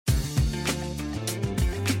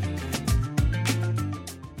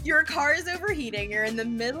Your car is overheating. You're in the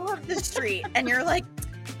middle of the street, and you're like,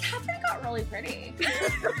 Katherine got really pretty.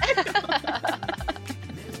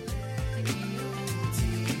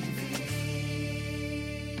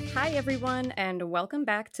 Hi, everyone, and welcome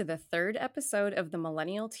back to the third episode of the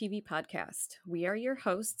Millennial TV podcast. We are your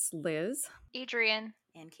hosts, Liz, Adrienne,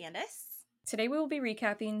 and Candace. Today we will be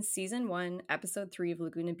recapping Season 1, Episode 3 of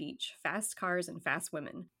Laguna Beach, Fast Cars and Fast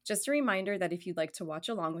Women. Just a reminder that if you'd like to watch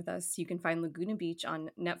along with us, you can find Laguna Beach on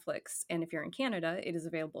Netflix, and if you're in Canada, it is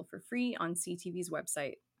available for free on CTV's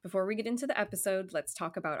website. Before we get into the episode, let's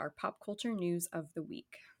talk about our pop culture news of the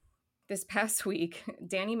week. This past week,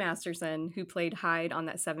 Danny Masterson, who played Hyde on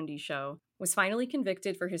That 70s Show, was finally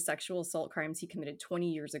convicted for his sexual assault crimes he committed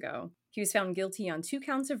 20 years ago. He was found guilty on 2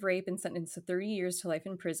 counts of rape and sentenced to 30 years to life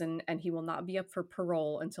in prison, and he will not be up for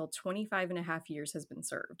parole until 25 and a half years has been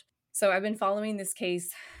served. So I've been following this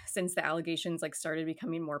case since the allegations started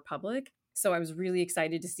becoming more public. So I was really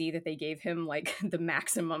excited to see that they gave him the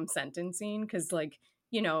maximum sentencing, because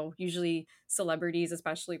usually celebrities,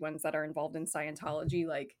 especially ones that are involved in Scientology,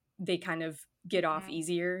 they kind of get off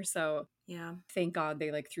easier. So yeah, thank God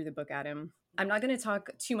they threw the book at him. I'm not going to talk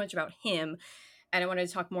too much about him. And I wanted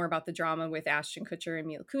to talk more about the drama with Ashton, Kutcher, and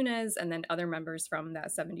Mila Kunis, and then other members from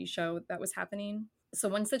That 70s Show that was happening. So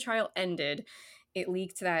once the trial ended, it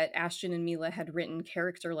leaked that Ashton and Mila had written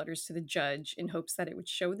character letters to the judge in hopes that it would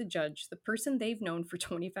show the judge the person they've known for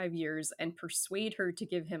 25 years and persuade her to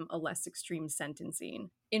give him a less extreme sentencing.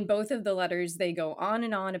 In both of the letters, they go on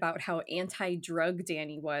and on about how anti-drug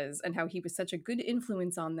Danny was and how he was such a good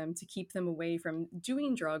influence on them to keep them away from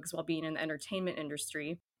doing drugs while being in the entertainment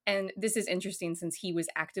industry. And this is interesting since he was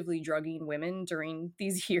actively drugging women during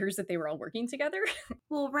these years that they were all working together.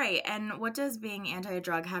 Well, right. And what does being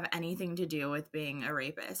anti-drug have anything to do with being a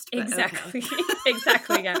rapist? But exactly. Okay.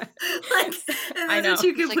 Exactly, yeah. I know.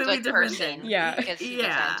 Two completely different things. Yeah. Because he was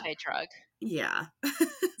anti-drug. Yeah.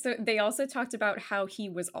 So they also talked about how he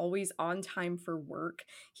was always on time for work.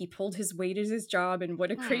 He pulled his weight at his job, and what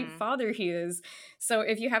a great father he is. So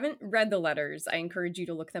if you haven't read the letters, I encourage you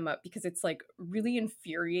to look them up, because it's really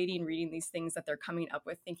infuriating reading these things that they're coming up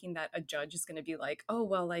with, thinking that a judge is going to be oh,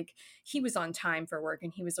 well, he was on time for work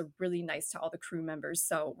and he was really nice to all the crew members,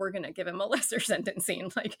 so we're going to give him a lesser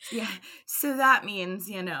sentencing. Yeah. So that means,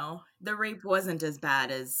 the rape wasn't as bad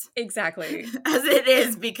as exactly as it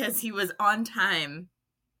is because he was on time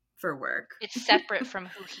for work. It's separate from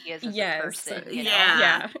who he is as a person.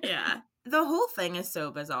 Yeah. The whole thing is so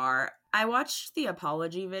bizarre. I watched the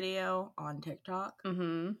apology video on TikTok.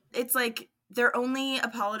 Mm-hmm. It's they're only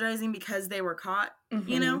apologizing because they were caught, and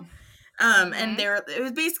it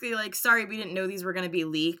was basically sorry, we didn't know these were going to be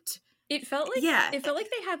leaked. It felt like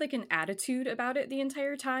they had an attitude about it the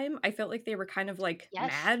entire time. I felt like they were kind of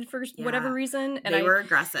mad for whatever reason, and they were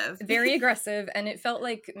aggressive, very aggressive. And it felt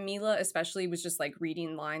like Mila especially was just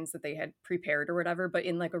reading lines that they had prepared or whatever, but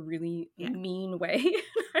in a really mean way.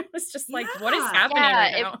 I was just what is happening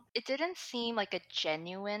right now? It didn't seem like a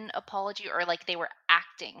genuine apology, or they were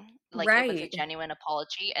acting it was a genuine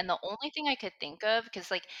apology. And the only thing I could think of, because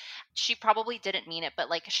she probably didn't mean it, but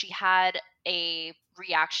she had a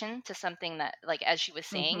reaction to something that as she was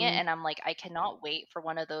saying it, and I'm I cannot wait for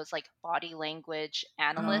one of those body language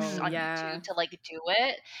analysts on YouTube to do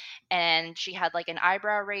it. And she had an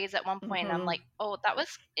eyebrow raise at one point, and I'm oh, that was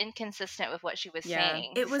inconsistent with what she was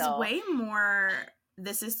saying. It was way more,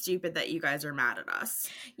 this is stupid that you guys are mad at us.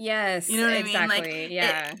 Yes, you know what exactly. I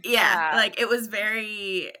mean?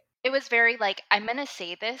 It was very I'm gonna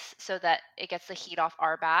say this so that it gets the heat off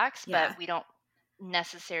our backs, but we don't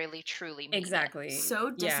necessarily truly mean exactly it.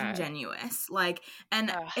 So disingenuous.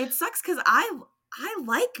 And it sucks because I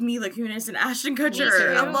like Mila Kunis and Ashton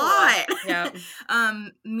Kutcher a lot. Yeah.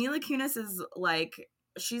 Mila Kunis is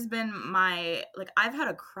she's been my I've had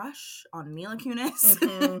a crush on Mila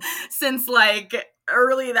Kunis since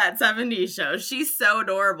early That 70s Show. She's so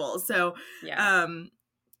adorable. So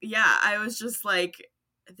I was just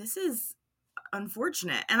this is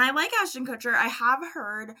unfortunate. And I like Ashton Kutcher. I have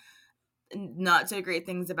heard not so great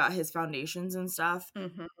things about his foundations and stuff,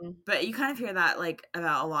 but you kind of hear that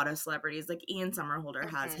about a lot of celebrities. Ian Somerhalder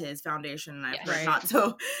has his foundation, and I've heard not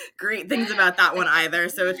so great things about that one either.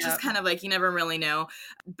 So it's just kind of you never really know.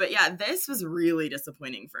 But yeah, this was really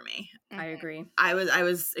disappointing for me. I agree. I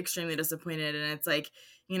was extremely disappointed, and it's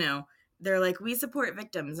they're we support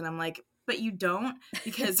victims, and I'm but you don't,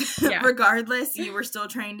 because regardless, you were still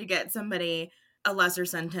trying to get somebody a lesser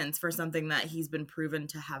sentence for something that he's been proven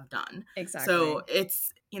to have done. Exactly. So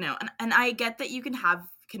it's, and I get that you can have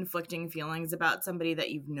conflicting feelings about somebody that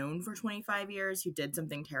you've known for 25 years who did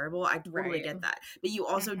something terrible, I totally get that. But you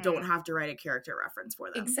also don't have to write a character reference for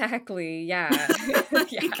them. Exactly. Yeah.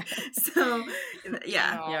 So,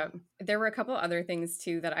 yeah. There were a couple other things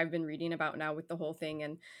too that I've been reading about now with the whole thing.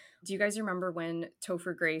 And do you guys remember when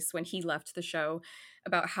Topher Grace, when he left the show,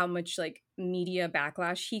 about how much like media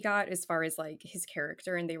backlash he got as far as like his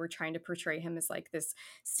character, and they were trying to portray him as like this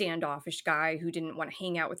standoffish guy who didn't want to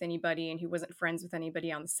hang out with anybody and who wasn't friends with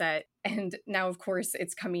anybody on the set. And now of course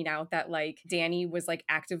it's coming out that like Danny was like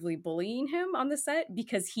actively bullying him on the set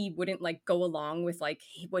because he wouldn't like go along with like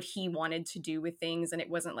what he wanted to do with things, and it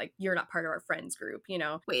wasn't like, you're not part of our friends group, you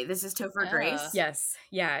know. Wait, this is Topher Grace? Yes.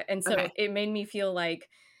 Yeah. And so it made me feel like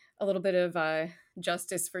a little bit of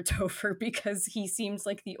justice for Topher, because he seems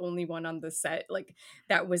like the only one on the set like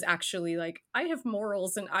that was actually like, I have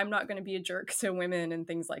morals and I'm not going to be a jerk to women and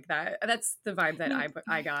things like that. That's the vibe that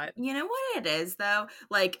I got. You know what it is though?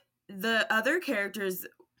 Like the other characters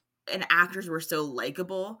and actors were so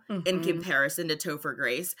likable in comparison to Topher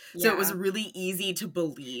Grace. So it was really easy to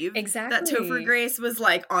believe that Topher Grace was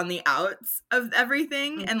like on the outs of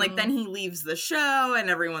everything. And like then he leaves the show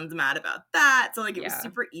and everyone's mad about that. So like it was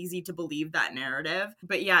super easy to believe that narrative.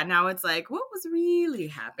 But yeah, now it's like, what was really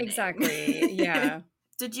happening? Exactly. Yeah.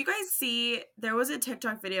 Did you guys see, there was a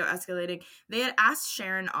TikTok video escalating. They had asked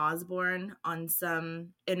Sharon Osbourne on some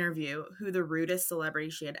interview who the rudest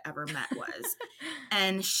celebrity she had ever met was.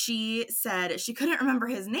 And she said she couldn't remember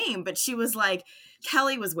his name, but she was like,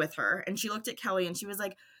 Kelly was with her. And she looked at Kelly and she was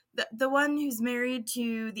like, the one who's married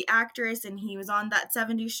to the actress and he was on that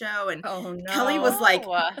 70s show. And Kelly was like,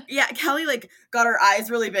 Kelly like got her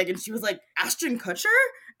eyes really big and she was like, Ashton Kutcher?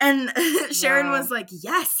 And Sharon was like,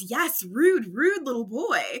 yes, rude little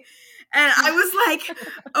boy. And I was like,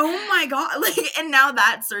 oh my God. Like, and now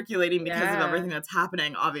that's circulating because of everything that's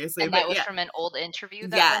happening, obviously. And that was from an old interview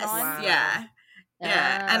that went on? Yeah.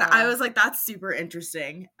 And I was like, that's super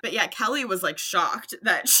interesting. But yeah, Kelly was like shocked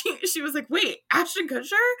that she was like, wait, Ashton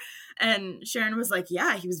Kutcher? And Sharon was like,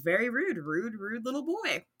 yeah, he was very rude little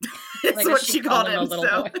boy. That's like what she called him.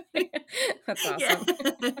 So that's awesome.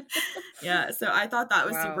 Yeah, so I thought that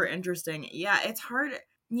was super interesting. Yeah, it's hard.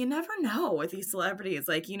 You never know with these celebrities.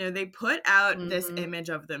 Like, you know, they put out this image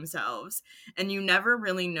of themselves and you never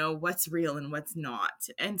really know what's real and what's not.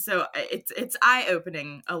 And so it's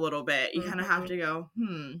eye-opening a little bit. You kind of have to go,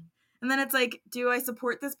 And then it's like, do I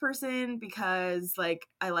support this person because like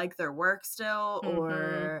I like their work still,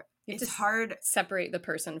 or it's hard separate the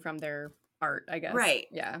person from their art, I guess. Right.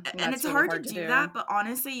 Yeah. And it's really hard to do that, but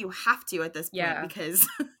honestly, you have to at this point because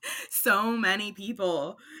so many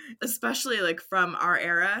people, especially like from our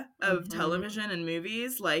era of television and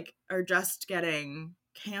movies, like are just getting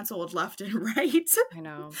canceled left and right. I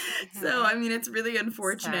know. So, I mean, it's really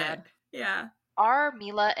unfortunate. Sad. Yeah. Are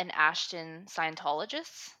Mila and Ashton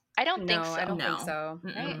Scientologists? I don't think so. I don't think so.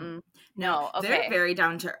 Right? No, okay. They're very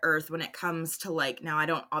down to earth when it comes to like, now I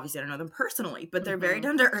don't know them personally, but they're very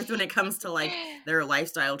down to earth when it comes to like their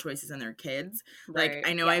lifestyle choices and their kids. Right. Like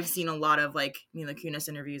I know I've seen a lot of like Mila Kunis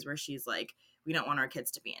interviews where she's like, we don't want our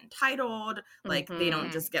kids to be entitled. Like they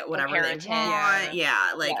don't just get whatever they want.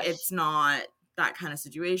 Yeah. Like it's not that kind of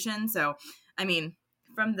situation. So, I mean,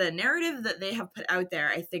 from the narrative that they have put out there,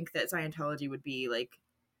 I think that Scientology would be like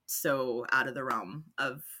so out of the realm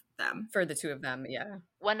of them. For the two of them, yeah.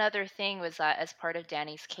 One other thing was that as part of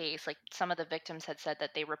Danny's case, like some of the victims had said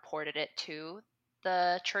that they reported it to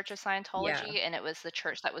the Church of Scientology, and it was the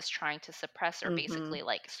church that was trying to suppress or basically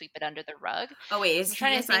like sweep it under the rug. Oh wait, is he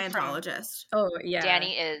a Scientologist? Oh yeah,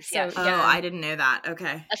 Danny is. So, yes. Oh, I didn't know that.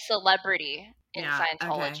 Okay, a celebrity in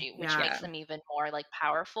Scientology, which makes them even more like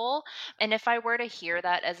powerful. And if I were to hear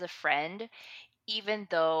that as a friend, even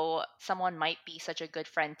though someone might be such a good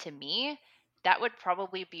friend to me, that would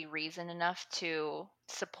probably be reason enough to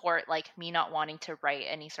support like me not wanting to write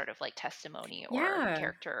any sort of like testimony or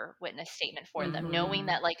character witness statement for them, knowing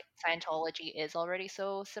that like Scientology is already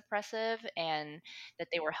so suppressive and that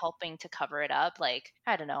they were helping to cover it up. Like,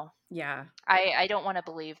 I don't know. Yeah. I don't want to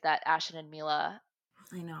believe that Ashton and Mila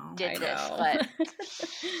did this, but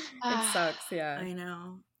it sucks. Yeah. I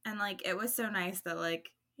know. And like, it was so nice that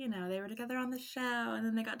like, you know, they were together on the show and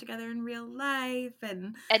then they got together in real life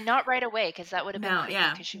and not right away, because that would have been creepy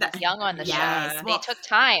because she was young on the show. Well, they took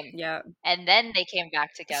time. Yeah. And then they came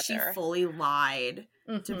back together. She fully lied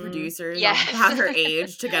to producers about her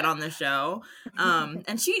age to get on the show.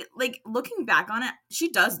 And she, like, looking back on it, she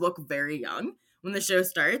does look very young when the show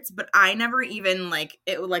starts, but I never even, like,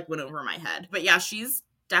 it like went over my head. But yeah, she's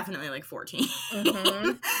definitely like 14.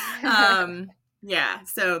 Yeah,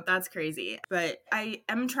 so that's crazy. But I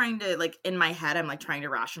am trying to, like, in my head, I'm, like, trying to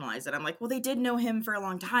rationalize it. I'm like, well, they did know him for a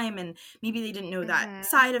long time, and maybe they didn't know that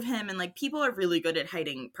side of him. And, like, people are really good at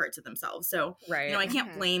hiding parts of themselves. So, you know, I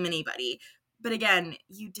can't blame anybody. But again,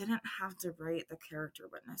 you didn't have to write the character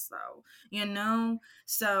witness, though, you know?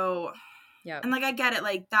 So, yeah. And, like, I get it.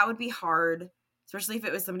 Like, that would be hard, especially if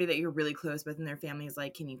it was somebody that you're really close with and their family is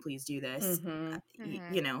like, can you please do this?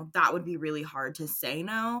 You know, that would be really hard to say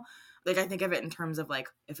no. Like, I think of it in terms of, like,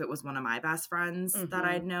 if it was one of my best friends that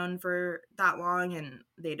I'd known for that long and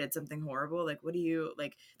they did something horrible, like, what do you,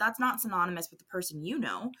 like, that's not synonymous with the person you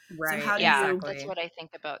know. Right. So how do Yeah, you, that's what I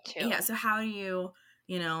think about too. yeah, so how do you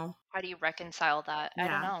know, How do you reconcile that? I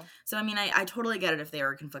don't yeah. know. So, I mean, I totally get it if they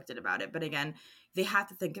were conflicted about it. But again, they have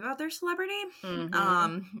to think about their celebrity.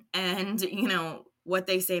 And, you know, what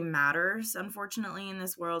they say matters, unfortunately, in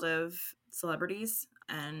this world of celebrities.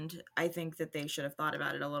 And I think that they should have thought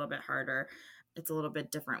about it a little bit harder. It's a little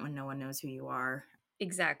bit different when no one knows who you are.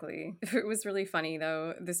 Exactly. It was really funny,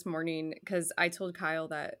 though, this morning, because I told Kyle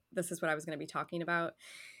that this is what I was going to be talking about.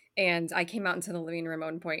 And I came out into the living room at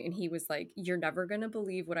one point and he was like, "You're never going to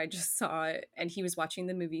believe what I just saw." And he was watching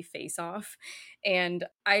the movie Face Off. And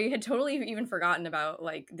I had totally even forgotten about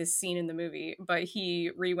like this scene in the movie, but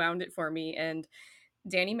he rewound it for me. And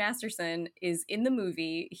Danny Masterson is in the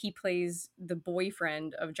movie. He plays the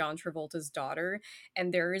boyfriend of John Travolta's daughter.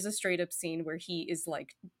 And there is a straight up scene where he is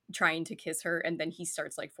like trying to kiss her and then he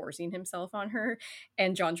starts like forcing himself on her.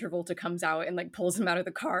 And John Travolta comes out and like pulls him out of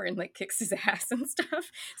the car and like kicks his ass and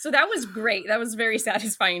stuff. So that was great. That was very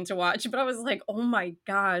satisfying to watch. But I was like, oh my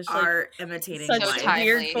gosh. Like, Art imitating such life.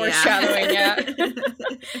 weird foreshadowing. Yeah.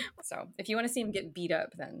 So if you want to see him get beat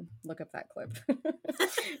up, then look up that clip.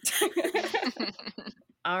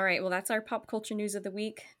 All right, well, that's our pop culture news of the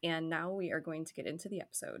week, and now we are going to get into the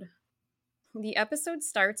episode. The episode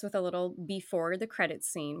starts with a little before the credits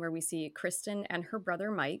scene where we see Kristen and her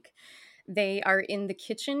brother Mike. They are in the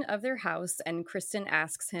kitchen of their house, and Kristen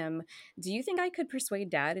asks him, "Do you think I could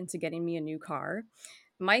persuade Dad into getting me a new car?"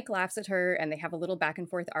 Mike laughs at her, and they have a little back and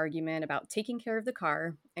forth argument about taking care of the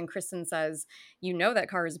car, and Kristen says, "You know that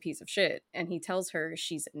car is a piece of shit," and he tells her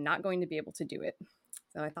she's not going to be able to do it.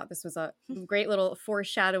 So I thought this was a great little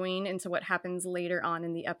foreshadowing into what happens later on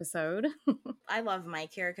in the episode. I love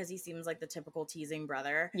Mike here because he seems like the typical teasing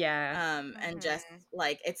brother. Yeah. And just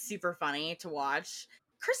like it's super funny to watch.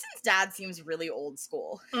 Kristen's dad seems really old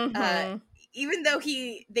school. Even though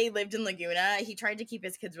they lived in Laguna, he tried to keep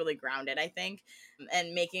his kids really grounded, I think.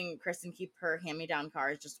 And making Kristen keep her hand-me-down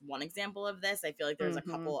car is just one example of this. I feel like there's a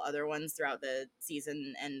couple other ones throughout the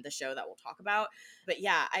season and the show that we'll talk about. But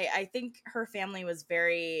yeah, I think her family was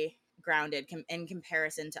very grounded in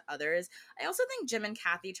comparison to others. I also think Jim and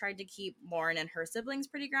Kathy tried to keep Lauren and her siblings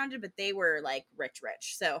pretty grounded, but they were like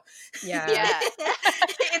rich. So yeah.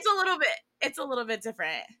 it's a little bit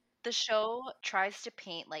different. The show tries to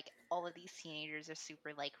paint like all of these teenagers are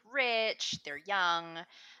super like rich, they're young,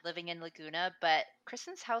 living in Laguna, but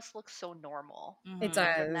Kristen's house looks so normal. It From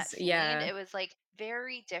that does. scene, Yeah. it was like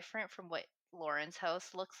very different from what Lauren's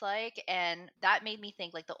house looks like, and that made me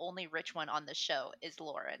think like the only rich one on the show is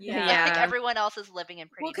Lauren. Yeah. Like everyone else is living in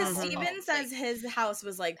pretty because normal Steven homes. says his house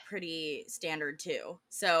was like pretty standard too.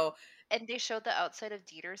 So and they showed the outside of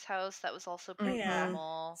Dieter's house that was also pretty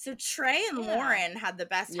normal. So Trey and Lauren had the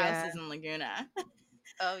best houses in Laguna.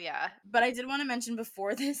 Oh yeah. But I did want to mention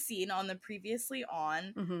before this scene on the previously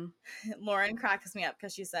on, Lauren cracks me up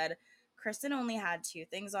because she said Kristen only had two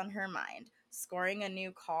things on her mind: scoring a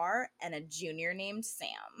new car and a junior named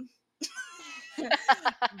Sam.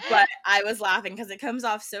 But I was laughing because it comes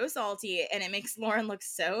off so salty and it makes Lauren look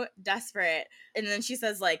so desperate. And then she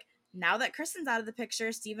says, like, now that Kristen's out of the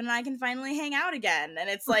picture, Steven and I can finally hang out again. And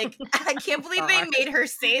it's like, I can't believe they made her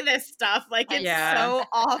say this stuff. Like, it's so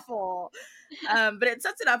awful. But it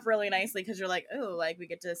sets it up really nicely because you're like, oh, like, we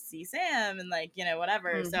get to see Sam and, like, you know,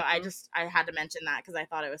 whatever. So I had to mention that because I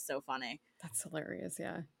thought it was so funny. That's hilarious,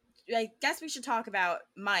 yeah. I guess we should talk about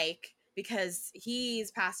Mike because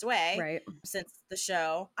he's passed away since the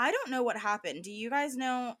show. I don't know what happened. Do you guys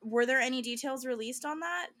know? Were there any details released on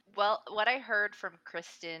that? Well, what I heard from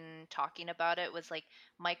Kristen talking about it was like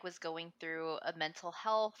Mike was going through a mental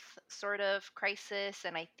health sort of crisis,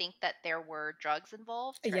 and I think that there were drugs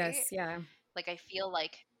involved, right? Yes, yeah. Like I feel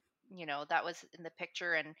like, you know, that was in the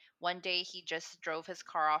picture, and one day he just drove his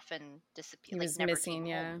car off and disappeared. Like never came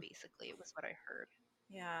home, basically. It was what I heard.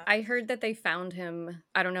 Yeah. I heard that they found him,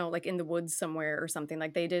 I don't know, like in the woods somewhere or something.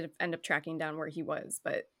 Like they did end up tracking down where he was,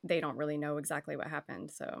 but they don't really know exactly what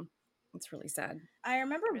happened. So it's really sad. I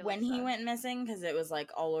remember when he went missing because it was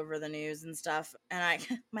like all over the news and stuff. And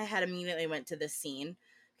my head immediately went to this scene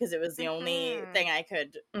because it was the only thing I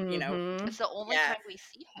could, you know. It's the only time we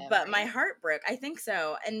see him. But right? my heart broke. I think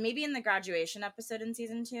so. And maybe in the graduation episode in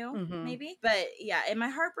season 2, maybe. But yeah, and my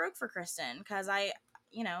heart broke for Kristen because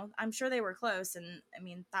I'm sure they were close, and I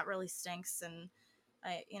mean, that really stinks. And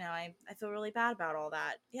I feel really bad about all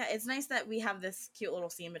that. Yeah, it's nice that we have this cute little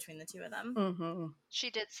scene between the two of them. She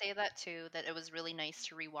did say that too, that it was really nice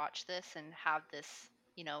to rewatch this and have this,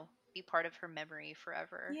 be part of her memory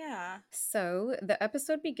forever. Yeah. So the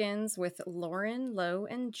episode begins with Lauren, Lo,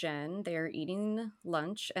 and Jen. They're eating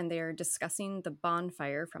lunch and they're discussing the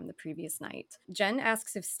bonfire from the previous night. Jen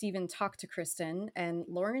asks if Steven talked to Kristen, and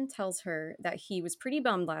Lauren tells her that he was pretty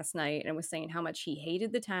bummed last night and was saying how much he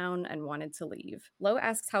hated the town and wanted to leave. Lo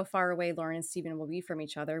asks how far away Lauren and Steven will be from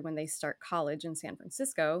each other when they start college in San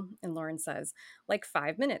Francisco, and Lauren says, like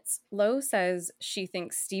 5 minutes. Lo says she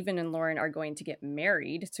thinks Steven and Lauren are going to get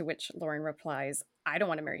married, to which Lauren replies, I don't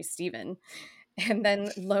want to marry Steven. And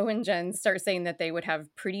then Lo and Jen start saying that they would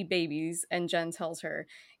have pretty babies, and Jen tells her,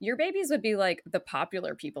 your babies would be like the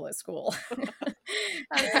popular people at school.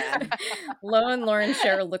 Lo and Lauren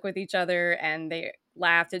share a look with each other, and they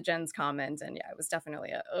laughed at Jen's comment, and yeah, it was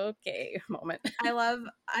definitely a okay moment. I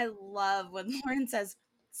love when Lauren says,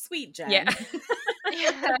 sweet Jen. Yeah.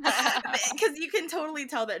 Because you can totally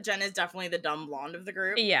tell that Jen is definitely the dumb blonde of the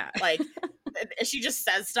group. Yeah. Like, she just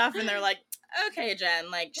says stuff and they're like, okay,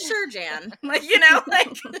 Jen, like, sure, Jan. Like,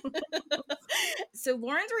 So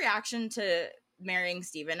Lauren's reaction to marrying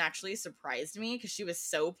Steven actually surprised me because she was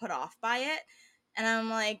so put off by it. And I'm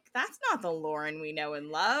like, that's not the Lauren we know and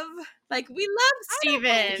love. Like, we love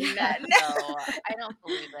Steven. No, I don't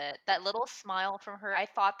believe it. That little smile from her, I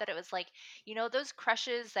thought that it was like, those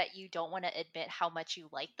crushes that you don't want to admit how much you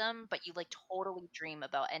like them, but you like totally dream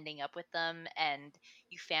about ending up with them, and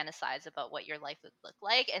you fantasize about what your life would look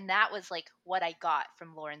like. And that was like what I got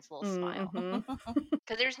from Lauren's little smile.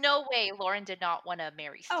 Because there's no way Lauren did not want to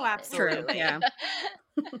marry Steven. Oh, absolutely. Yeah.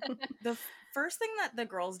 The first thing that the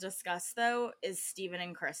girls discuss, though, is Steven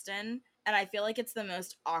and Kristen. And I feel like it's the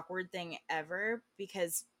most awkward thing ever,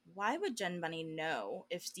 because why would Jen Bunny know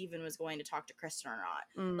if Steven was going to talk to Kristen or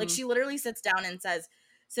not? Like, she literally sits down and says,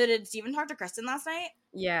 so did Steven talk to Kristen last night?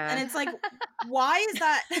 Yeah. And it's like, why is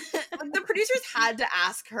that? Like, the producers had to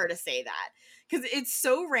ask her to say that because it's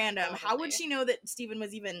so random. Totally. How would she know that Steven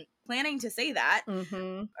was even planning to say that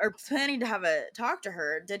or planning to have a talk to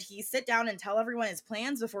her? Did he sit down and tell everyone his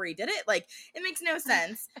plans before he did it? Like, it makes no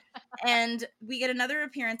sense. And we get another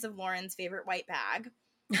appearance of Lauren's favorite white bag.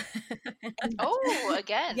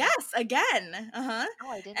 Again. Yes, again. Oh,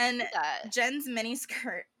 I didn't see that. Jen's mini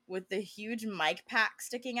skirt with the huge mic pack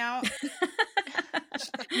sticking out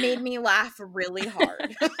made me laugh really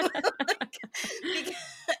hard. Because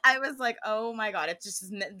I was like, oh my god, it's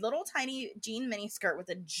just this little tiny jean mini skirt with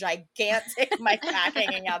a gigantic mic pack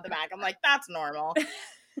hanging out the back. I'm like, that's normal.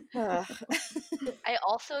 I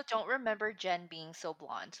also don't remember Jen being so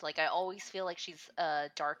blonde. Like, I always feel like she's a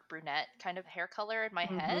dark brunette kind of hair color in my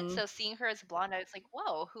head. So seeing her as blonde, I was like,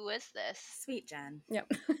 whoa, who is this? Sweet Jen.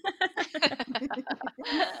 Yep.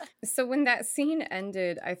 So when that scene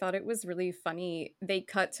ended, I thought it was really funny. They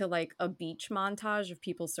cut to like a beach montage of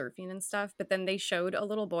people surfing and stuff, but then they showed a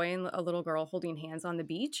little boy and a little girl holding hands on the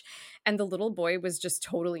beach, and the little boy was just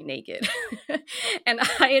totally naked. And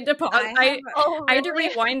I had to pause. I had to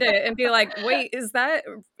rewind it and be like, wait,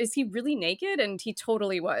 is he really naked? And he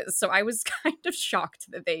totally was. So I was kind of shocked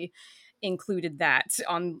that they included that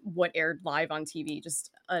on what aired live on TV,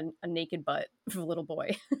 just a naked butt of a little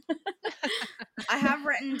boy. I have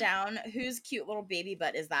written down, whose cute little baby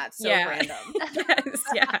butt is that? So random. Yes,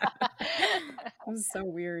 yeah. It was so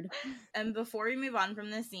weird. And before we move on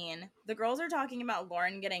from the scene, the girls are talking about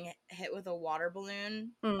Lauren getting hit with a water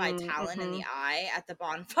balloon by Talon in the eye at the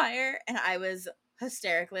bonfire, and I was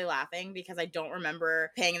hysterically laughing because I don't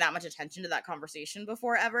remember paying that much attention to that conversation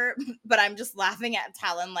before ever, but I'm just laughing at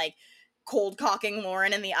Talon like cold cocking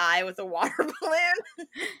Lauren in the eye with a water balloon.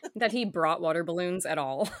 That he brought water balloons at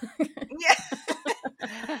all. Yeah.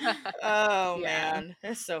 Oh man,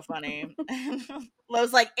 it's so funny.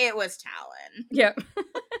 Lo's like, it was Talon. Yep.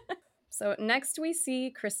 So next we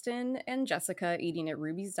see Kristen and Jessica eating at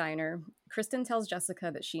Ruby's Diner. Kristen tells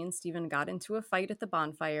Jessica that she and Steven got into a fight at the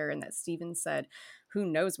bonfire and that Steven said, Who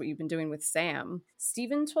knows what you've been doing with Sam?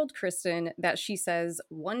 Steven told Kristen that she says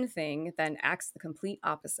one thing, then acts the complete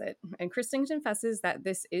opposite. And Kristen confesses that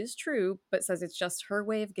this is true, but says it's just her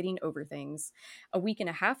way of getting over things. A week and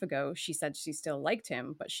a half ago, she said she still liked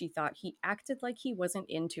him, but she thought he acted like he wasn't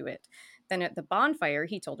into it. Then at the bonfire,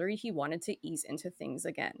 he told her he wanted to ease into things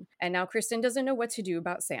again. And now Kristen doesn't know what to do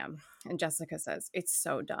about Sam. And Jessica says, it's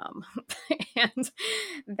so dumb. And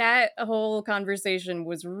that whole conversation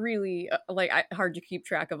was really hard to keep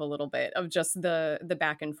track of a little bit, of just the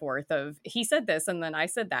back and forth of he said this and then I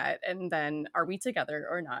said that, and then are we together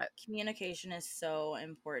or not? Communication is so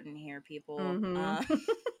important here, people. Mm-hmm.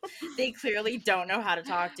 They clearly don't know how to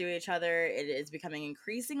talk to each other. It is becoming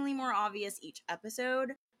increasingly more obvious each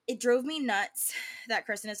episode. It drove me nuts that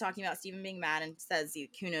Kristen is talking about Steven being mad and says,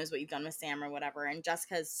 who knows what you've done with Sam or whatever. And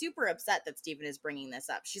Jessica's super upset that Steven is bringing this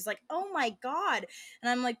up. She's like, oh my God. And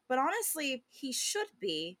I'm like, but honestly, he should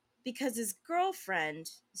be, because his girlfriend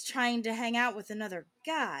is trying to hang out with another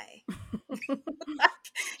guy.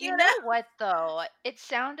 You know what, though? It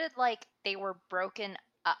sounded like they were broken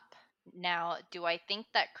up. Now, do I think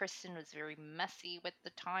that Kristen was very messy with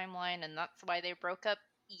the timeline and that's why they broke up?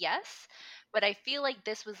 Yes, but I feel like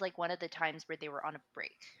this was like one of the times where they were on a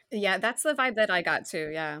break. Yeah, that's the vibe that I got too,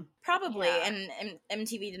 yeah. Probably, yeah. And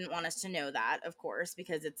MTV didn't want us to know that, of course,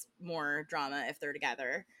 because it's more drama if they're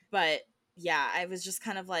together. But yeah, I was just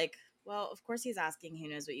kind of like, well, of course he's asking who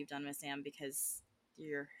knows what you've done with Sam because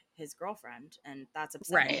you're his girlfriend, and that's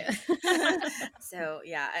upsetting. Right. So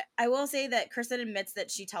yeah, I will say that Kristen admits that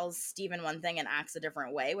she tells Steven one thing and acts a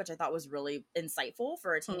different way, which I thought was really insightful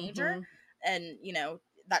for a teenager. Mm-hmm. And, you know,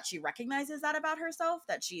 that she recognizes that about herself,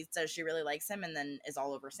 that she says she really likes him and then is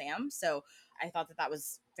all over Sam. So I thought that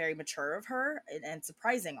was very mature of her and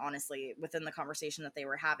surprising, honestly, within the conversation that they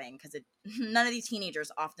were having, because none of these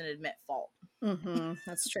teenagers often admit fault. Mm-hmm.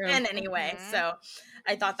 That's true. In any way. Mm-hmm. So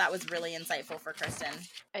I thought that was really insightful for Kristen.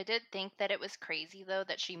 I did think that it was crazy, though,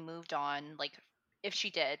 that she moved on, like, if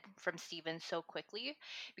she did, from Steven so quickly,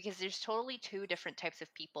 because there's totally two different types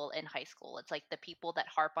of people in high school. It's like the people that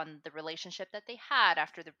harp on the relationship that they had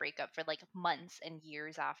after the breakup for like months and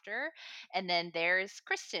years after. And then there's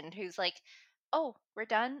Kristen, who's like, oh, we're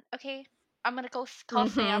done? Okay, I'm gonna go call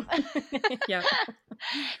Sam. Yeah.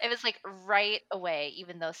 It was like right away,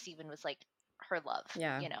 even though Steven was like her love,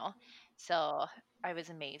 you know? So I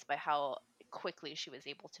was amazed by how quickly she was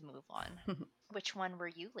able to move on. Which one were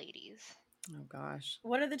you ladies? Oh gosh.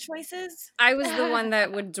 What are the choices? I was the one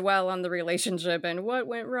that would dwell on the relationship and what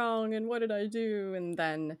went wrong and what did I do, and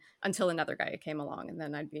then until another guy came along, and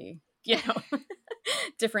then I'd be, you know,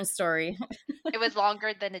 different story. It was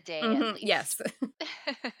longer than a day, mm-hmm. At least. Yes.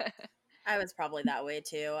 I was probably that way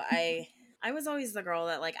too. I was always the girl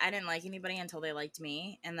that, like, I didn't like anybody until they liked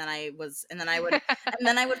me, and then I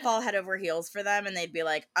would fall head over heels for them, and they'd be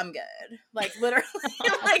like, I'm good. Like, literally,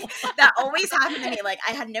 like, that always happened to me. Like,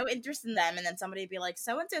 I had no interest in them, and then somebody'd be like,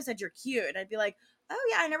 so-and-so said you're cute. And I'd be like, oh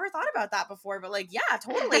yeah, I never thought about that before, but like, yeah,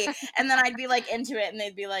 totally. And then I'd be like into it, and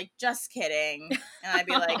they'd be like, just kidding. And I'd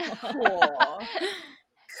be like, cool.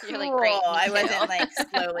 You're like, great. I wasn't like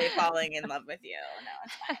slowly falling in love with you.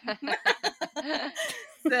 No, it's fine.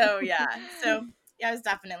 So yeah, I was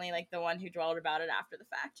definitely like the one who dwelled about it after the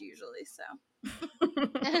fact, usually. So,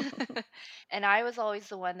 and I was always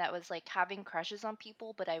the one that was like having crushes on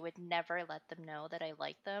people, but I would never let them know that I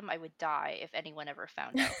liked them. I would die if anyone ever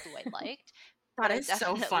found out who I liked. That is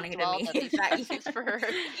so funny to me. You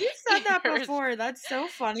said that before. That's so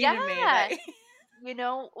funny to me. That... You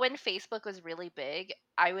know, when Facebook was really big,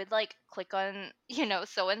 I would like click on, you know,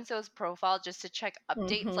 so-and-so's profile just to check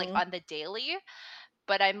updates like on the daily.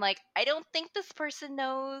 But I'm like, I don't think this person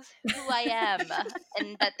knows who I am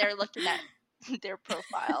and that they're looking at their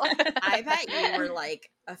profile. I bet you were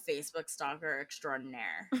like a Facebook stalker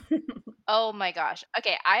extraordinaire. Oh my gosh.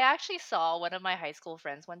 Okay, I actually saw one of my high school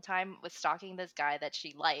friends one time was stalking this guy that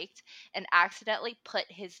she liked and accidentally put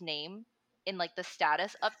his name in like the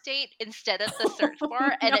status update instead of the search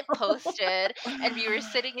bar, and it posted, and we were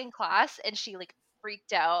sitting in class and she like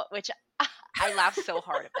freaked out, which I laughed so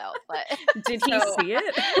hard about. But did he see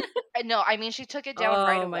it? No, I mean, she took it down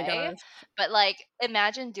right away. But like,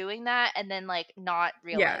 imagine doing that and then like not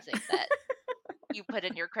realizing that you put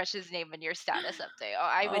in your crush's name in your status update. Oh,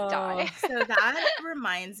 I would die. So that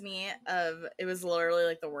reminds me of, it was literally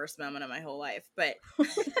like the worst moment of my whole life. But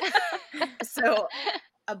so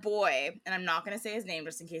a boy, and I'm not going to say his name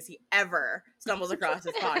just in case he ever stumbles across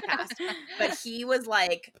this podcast, but he was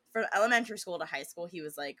like, from elementary school to high school, he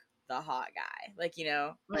was like the hot guy. Like, you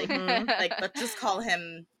know, like, like let's just call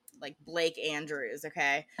him like Blake Andrews,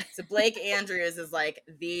 okay? So Blake Andrews is like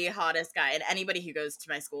the hottest guy, and anybody who goes to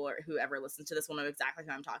my school or whoever listens to this will know exactly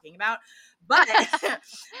who I'm talking about. But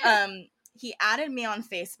he added me on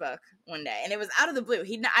Facebook one day, and it was out of the blue.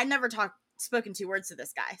 I never spoken 2 words to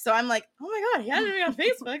this guy. So I'm like, oh my God, he added me on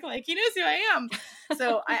Facebook. Like, he knows who I am.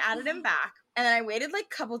 So I added him back, and then I waited like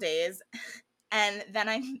a couple days, and then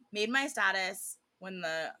I made my status when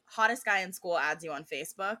the hottest guy in school adds you on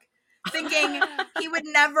Facebook, thinking he would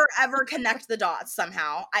never ever connect the dots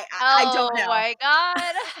somehow. I don't know. Oh my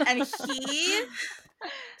God. And he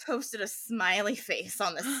posted a smiley face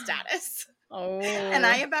on the status. Oh. And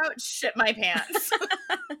I about shit my pants.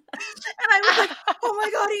 And I was like, oh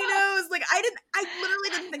my God, he knows. Like, I literally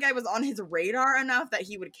didn't think I was on his radar enough that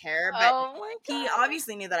he would care. But he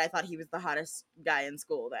obviously knew that I thought he was the hottest guy in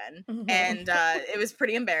school then. Mm-hmm. And it was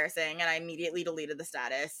pretty embarrassing. And I immediately deleted the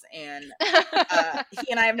status. And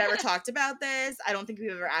he and I have never talked about this. I don't think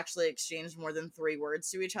we've ever actually exchanged more than 3 words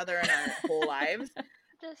to each other in our whole lives.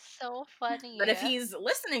 That's so funny. But if he's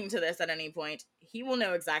listening to this at any point, he will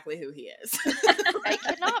know exactly who he is. I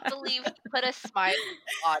cannot believe he put a smile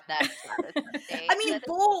on that status. I mean,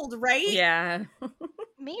 bold, right? Yeah.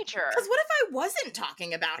 Major. Because what if I wasn't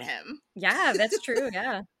talking about him? Yeah, that's true.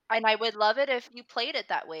 Yeah. And I would love it if you played it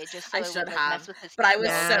that way, just so I it should wouldn't have, mess with his. but I was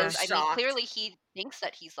so shocked. I mean, clearly he thinks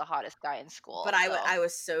that he's the hottest guy in school. But I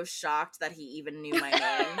was so shocked that he even knew my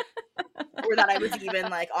name, or that I was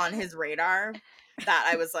even like on his radar, that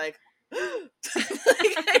I was like,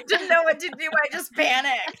 I didn't know what to do. I just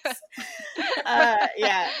panicked.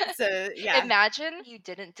 Yeah. So yeah. Imagine you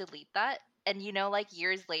didn't delete that. And like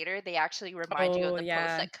years later, they actually remind you of the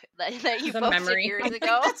post that you posted years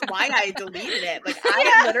ago. That's why I deleted it. Like,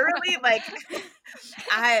 I literally, like,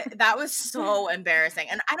 that was so embarrassing.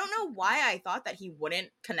 And I don't know why I thought that he wouldn't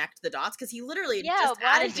connect the dots, because he literally just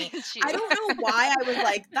added me. I don't know why I was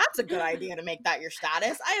like, that's a good idea to make that your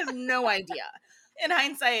status. I have no idea. In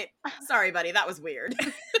hindsight, sorry, buddy, that was weird.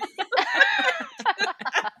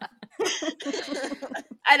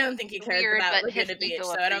 I don't think he cares about Laguna Beach,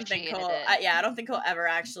 so I don't think he'll. I don't think he'll ever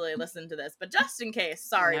actually listen to this. But just in case,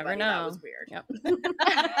 sorry, buddy, that was weird. Yep.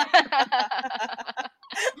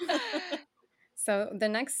 So the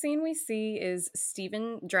next scene we see is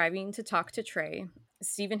Steven driving to talk to Trey.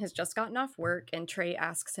 Steven has just gotten off work, and Trey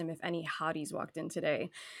asks him if any hotties walked in today.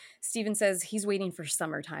 Steven says he's waiting for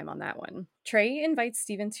summertime on that one. Trey invites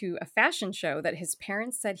Steven to a fashion show that his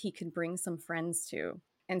parents said he could bring some friends to.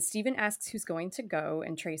 And Steven asks who's going to go,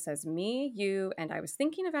 and Trey says, me, you, and I was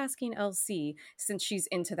thinking of asking LC, since she's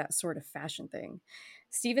into that sort of fashion thing.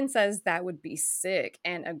 Steven says that would be sick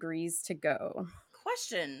and agrees to go.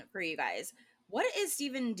 Question for you guys. What is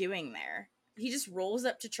Steven doing there? He just rolls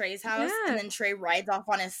up to Trey's house, and then Trey rides off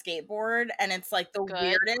on his skateboard, and it's like the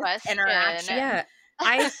weirdest interaction. Yeah.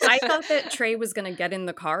 I thought that Trey was going to get in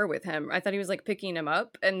the car with him. I thought he was like picking him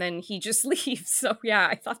up, and then he just leaves. So yeah,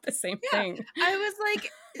 I thought the same thing. I was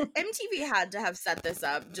like, MTV had to have set this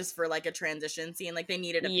up just for like a transition scene. Like, they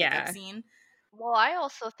needed a pickup scene. Well, I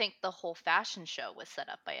also think the whole fashion show was set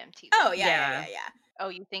up by MTV. Oh, yeah. Oh,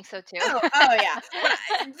 you think so too? Oh yeah.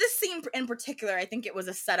 But this scene in particular, I think it was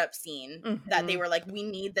a setup scene that they were like, we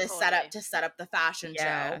need this setup to set up the fashion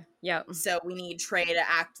show. Yeah. So we need Trey to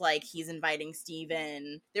act like he's inviting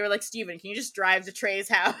Steven. They were like, Steven, can you just drive to Trey's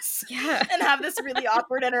house? Yeah. And have this really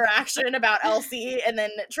awkward interaction about Elsie, and then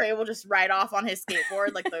Trey will just ride off on his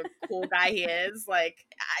skateboard like the cool guy he is. Like,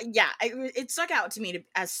 it stuck out to me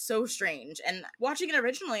as so strange. And watching it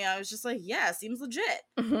originally, I was just like, yeah, seems legit.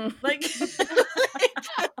 Like,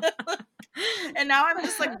 and now I'm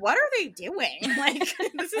just like, what are they doing? Like,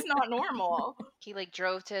 this is not normal. He like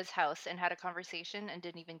drove to his house and had a conversation and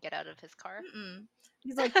didn't even get out of his car.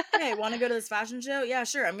 He's like, hey, want to go to this fashion show? Yeah,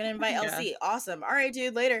 sure. I'm going to invite LC. Awesome. All right,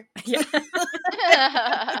 dude, later. Yeah.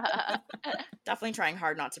 Definitely trying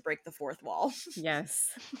hard not to break the fourth wall. Yes.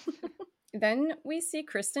 Then we see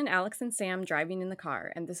Kristen, Alex, and Sam driving in the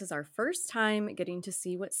car, and this is our first time getting to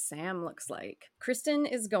see what Sam looks like. Kristen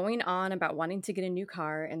is going on about wanting to get a new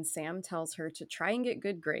car, and Sam tells her to try and get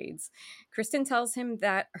good grades. Kristen tells him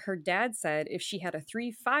that her dad said if she had a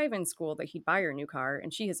 3.5 in school that he'd buy her a new car,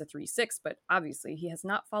 and she has a 3.6, but obviously he has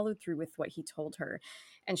not followed through with what he told her.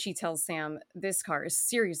 And she tells Sam, this car is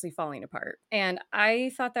seriously falling apart. And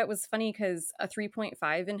I thought that was funny because a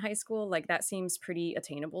 3.5 in high school, like, that seems pretty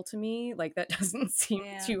attainable to me. like that doesn't seem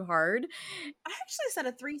too hard. I actually said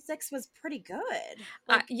a 3.6 was pretty good.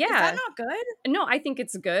 Yeah. Is that not good? No, I think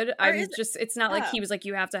it's good. It's not like he was like,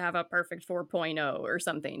 you have to have a perfect 4.0 or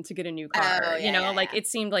something to get a new car. It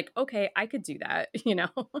seemed like, okay, I could do that, I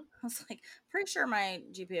was like, pretty sure my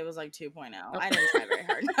GPA was like 2.0. I didn't try very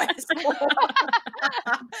hard in high school.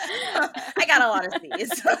 I got a lot of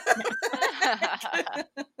C's.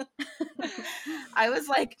 I was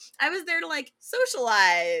there to like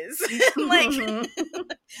socialize.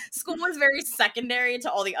 School was very secondary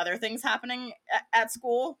to all the other things happening at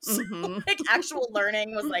school. So, like actual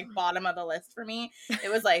learning was like bottom of the list for me.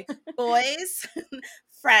 It was like boys,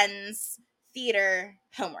 friends, theater,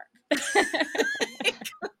 homework.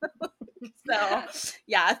 So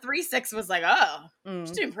yeah, 3.6 was like,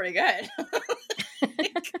 she's doing pretty good.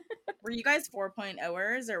 Were you guys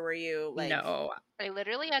 4.0ers or were you like? No, I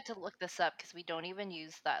literally had to look this up because we don't even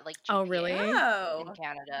use that like GPA oh really? in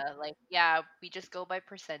Canada. Like, yeah, we just go by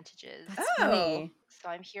percentages. That's funny. So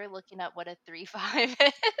I'm here looking at what a 3.5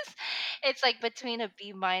 is. It's like between a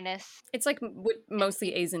B-. It's like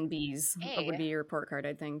mostly A's and B's would A. be your report card,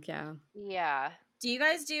 I think. Yeah. Yeah. Do you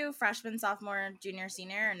guys do freshman, sophomore, junior,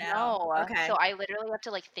 senior, or no? No. Okay. So I literally have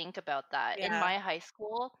to like think about that. In Yeah. my high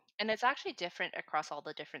school, and it's actually different across all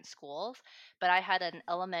the different schools, but I had an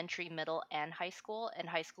elementary, middle, and high school, and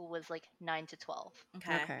high school was like 9 to 12.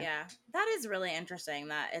 Okay. Yeah. That is really interesting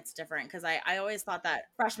that it's different because I always thought that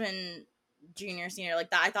freshman, junior, senior,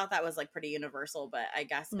 like that, I thought that was like pretty universal, but I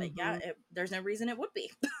guess like, yeah, there's no reason it would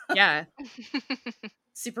be. Yeah.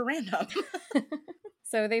 Super random.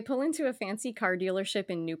 So they pull into a fancy car dealership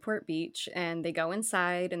in Newport Beach and they go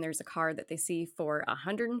inside and there's a car that they see for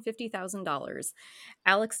 $150,000.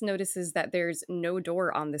 Alex notices that there's no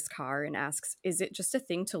door on this car and asks, is it just a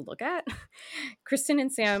thing to look at? Kristen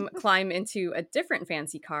and Sam climb into a different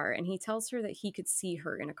fancy car and he tells her that he could see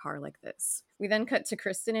her in a car like this. We then cut to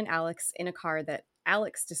Kristen and Alex in a car that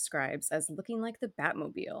Alex describes as looking like the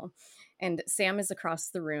Batmobile. And Sam is across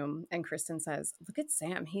the room and Kristen says, look at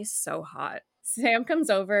Sam, he's so hot. Sam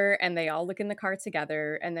comes over and they all look in the car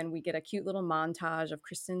together and then we get a cute little montage of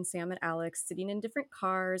Kristen, Sam, and Alex sitting in different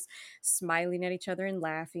cars, smiling at each other and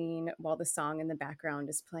laughing while the song in the background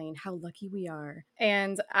is playing How Lucky We Are.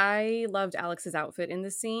 And I loved Alex's outfit in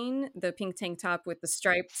the scene, the pink tank top with the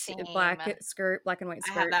striped black and white skirt.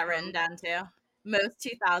 I have that written down too. Most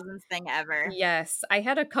 2000s thing ever. Yes, I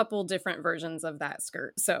had a couple different versions of that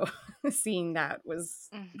skirt, so seeing that was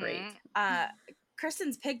great.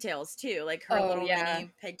 Kristen's pigtails too, like her little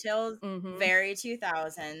mini pigtails, very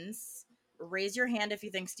 2000s. Raise your hand if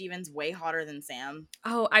you think Steven's way hotter than Sam.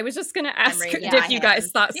 Oh, I was just gonna ask if you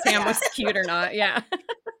guys thought Sam was cute or not. Yeah.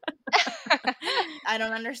 I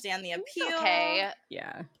don't understand the appeal. He's okay.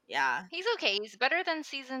 Yeah. He's okay. He's better than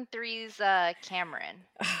season 3's Cameron.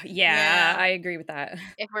 Yeah, I agree with that.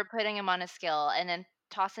 If we're putting him on a scale. And then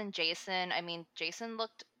toss in Jason. I mean, Jason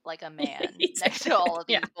looked like a man next to all of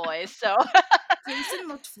these boys. So Jason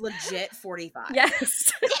looked legit 45.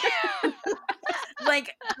 Yes.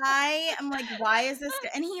 Like, I am like, why is this?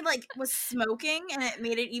 And he like was smoking and it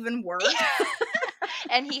made it even worse.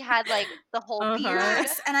 And he had like the whole beard.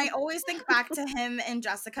 And I always think back to him and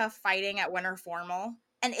Jessica fighting at Winter Formal.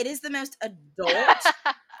 And it is the most adult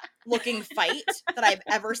looking fight that I've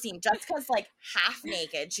ever seen. Jessica's like half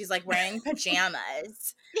naked. She's like wearing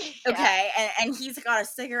pajamas. Okay. And he's got a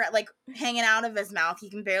cigarette like hanging out of his mouth.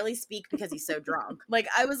 He can barely speak because he's so drunk. Like,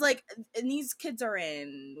 I was like, and these kids are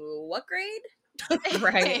in what grade?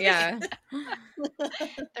 Right, yeah.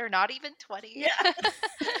 They're not even 20.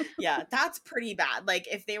 Yeah, that's pretty bad. Like,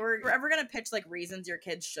 if they were ever gonna pitch like reasons your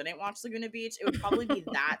kids shouldn't watch Laguna Beach, it would probably be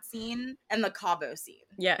that scene and the Cabo scene.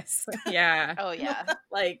 Yes. Yeah. Oh yeah.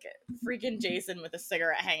 Like freaking Jason with a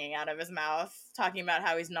cigarette hanging out of his mouth talking about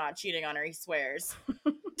how he's not cheating on her, he swears.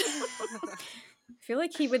 I feel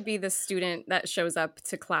like he would be the student that shows up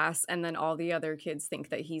to class and then all the other kids think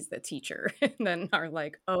that he's the teacher and then are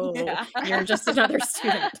like, oh, you're just another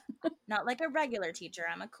student. Not like a regular teacher.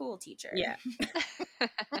 I'm a cool teacher. Yeah.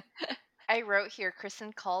 I wrote here,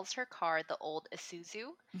 Kristen calls her car the old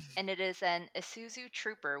Isuzu, and it is an Isuzu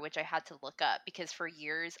Trooper, which I had to look up because for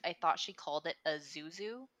years I thought she called it a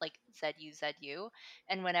ZuZu, like ZuZu.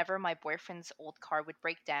 And whenever my boyfriend's old car would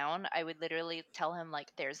break down, I would literally tell him, like,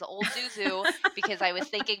 there's the old ZuZu, because I was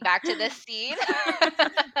thinking back to this scene.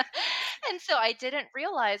 And so I didn't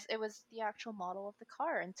realize it was the actual model of the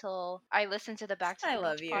car until I listened to the Back to the I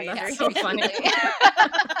love Beach you. podcast. That's so funny.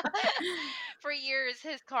 For years,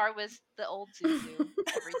 his car was the old ZuZu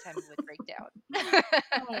every time it would break down.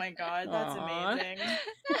 Oh my god, that's amazing.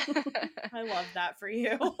 I love that for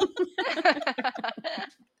you.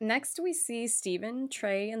 Next, we see Steven,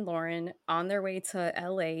 Trey, and Lauren on their way to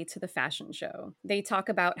LA to the fashion show. They talk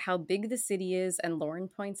about how big the city is, and Lauren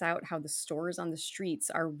points out how the stores on the streets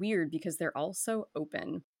are weird because they're all so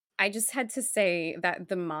open. I just had to say that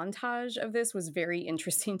the montage of this was very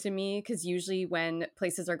interesting to me because usually when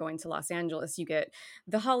places are going to Los Angeles, you get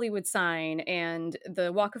the Hollywood sign and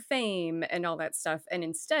the Walk of Fame and all that stuff. And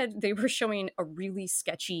instead, they were showing a really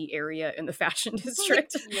sketchy area in the fashion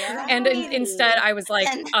district. Yeah. And instead, I was like,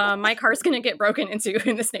 my car's going to get broken into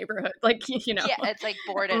in this neighborhood. Like, you know. Yeah, it's like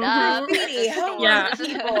boarded up. Yeah.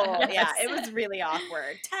 People. Yes. Yeah, it was really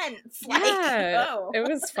awkward. Tense. Yeah, oh. It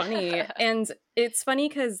was funny. And it's funny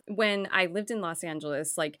because when I lived in Los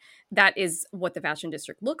Angeles, like that is what the fashion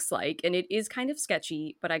district looks like. And it is kind of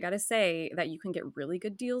sketchy, but I gotta say that you can get really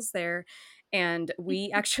good deals there. And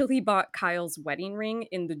we actually bought Kyle's wedding ring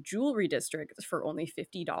in the jewelry district for only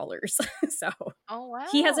 $50. So oh, wow.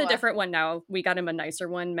 He has a different one now. We got him a nicer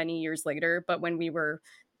one many years later, but when we were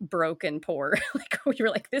broke and poor, like we were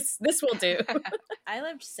like, this will do. I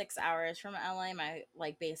lived 6 hours from LA my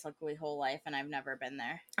basically whole life, and I've never been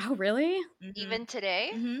there. Oh, really? Mm-hmm. Even today?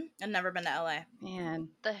 Mm-hmm. I've never been to LA. Man,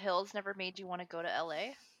 the hills never made you want to go to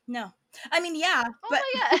LA? No. I mean, yeah, but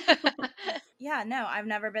yeah. yeah, no, I've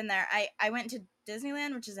never been there. I went to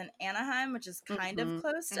Disneyland, which is in Anaheim, which is kind of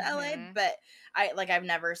close to LA, but I've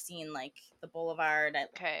never seen like the Boulevard.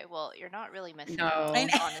 Okay, well, you're not really missing out.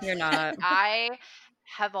 Honestly. You're not. I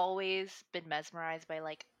have always been mesmerized by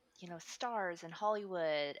like, you know, stars and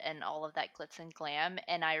Hollywood and all of that glitz and glam.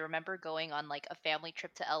 And I remember going on like a family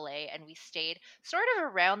trip to LA, and we stayed sort of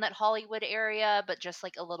around that Hollywood area, but just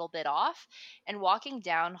like a little bit off. And walking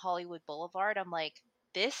down Hollywood Boulevard, I'm like,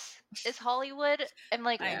 this is Hollywood. I'm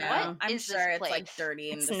like, what I'm is sure this it's place? like dirty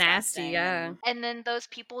and it's disgusting. nasty, yeah. And then those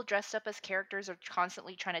people dressed up as characters are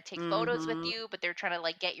constantly trying to take photos with you, but they're trying to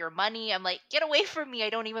like get your money. I'm like, get away from me. I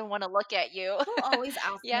don't even want to look at you. People always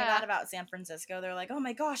ask me that about San Francisco. They're like, oh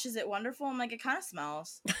my gosh, is it wonderful? I'm like, it kind of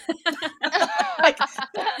smells.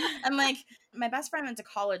 I'm like, my best friend went to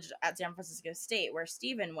college at San Francisco State where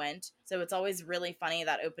Steven went. So it's always really funny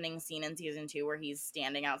that opening scene in season 2 where he's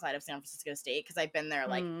standing outside of San Francisco State, because I've been there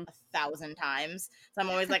like 1,000 times. So I'm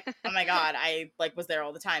always like, oh my God, I like was there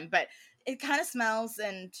all the time. But it kind of smells,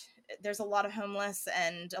 and there's a lot of homeless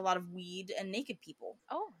and a lot of weed and naked people.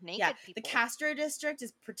 Oh, naked people. The Castro district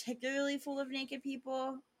is particularly full of naked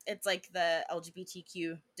people. It's like the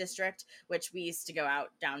LGBTQ district, which we used to go out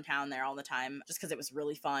downtown there all the time just because it was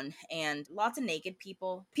really fun. And lots of naked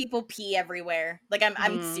people. People pee everywhere. Like,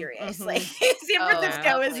 I'm serious. Like, San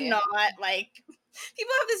Francisco is not like,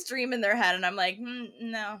 people have this dream in their head, and I'm like,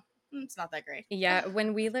 no. It's not that great. Yeah,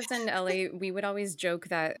 when we lived in LA, we would always joke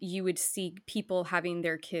that you would see people having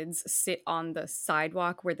their kids sit on the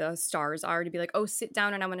sidewalk where the stars are to be like, oh, sit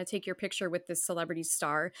down and I'm going to take your picture with this celebrity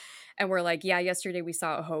star. And we're like, yeah, yesterday we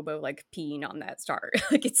saw a hobo like peeing on that star.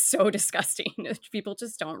 Like, it's so disgusting. People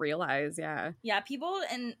just don't realize. Yeah. Yeah, people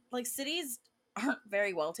in like cities aren't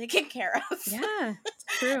very well taken care of. Yeah,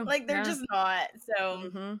 it's true. Like, they're just not.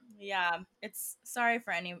 So yeah, it's sorry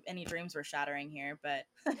for any dreams we're shattering here, but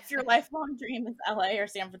if your lifelong dream is LA or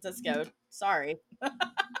San Francisco, sorry.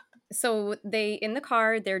 So in the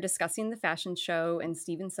car, they're discussing the fashion show, and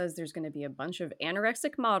Steven says there's going to be a bunch of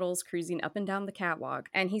anorexic models cruising up and down the catwalk.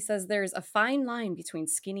 And he says there's a fine line between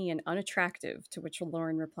skinny and unattractive, to which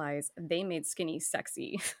Lauren replies, they made skinny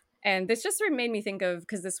sexy. And this just sort of made me think of,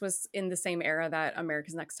 because this was in the same era that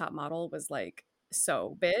America's Next Top Model was like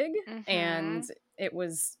so big, and it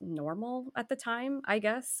was normal at the time, I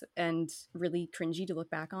guess, and really cringy to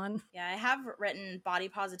look back on. Yeah, I have written body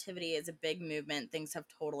positivity is a big movement. Things have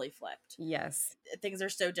totally flipped. Yes. Things are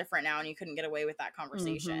so different now, and you couldn't get away with that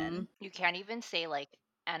conversation. You can't even say like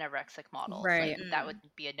anorexic models. Right. Like, that would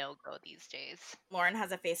be a no-go these days. Lauren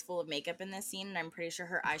has a face full of makeup in this scene, and I'm pretty sure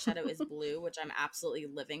her eyeshadow is blue, which I'm absolutely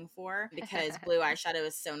living for, because blue eyeshadow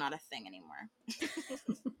is so not a thing anymore.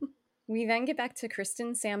 We then get back to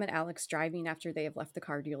Kristen, Sam, and Alex driving after they have left the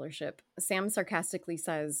car dealership. Sam sarcastically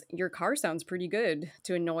says, your car sounds pretty good,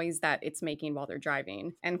 to a noise that it's making while they're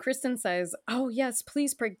driving. And Kristen says, oh yes,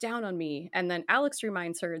 please break down on me. And then Alex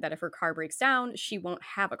reminds her that if her car breaks down, she won't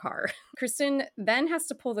have a car. Kristen then has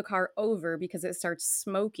to pull the car over because it starts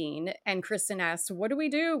smoking. And Kristen asks, what do we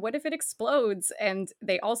do? What if it explodes? And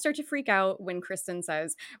they all start to freak out when Kristen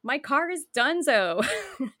says, my car is Dunzo.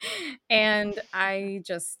 And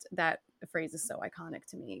that phrase is so iconic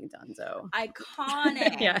to me, Dunzo.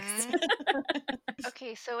 Iconic. Yes.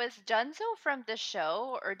 Okay, so is Dunzo from the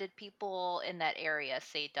show, or did people in that area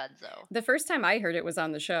say Dunzo? The first time I heard it was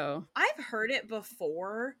on the show. I've heard it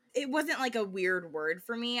before. It wasn't like a weird word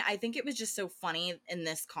for me. I think it was just so funny in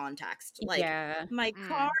this context. Like, my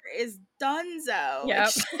car is Dunzo. Yep.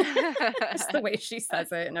 Just the way she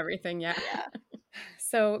says it and everything. Yeah.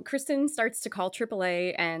 So Kristen starts to call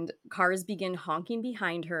AAA and cars begin honking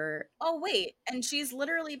behind her. Oh, wait. And she's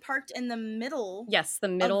literally parked in the middle. Yes, the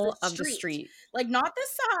middle of the street. Like, not the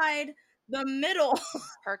side, the middle.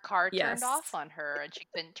 Her car turned off on her and she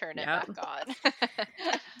couldn't turn it back on.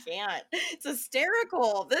 I can't. It's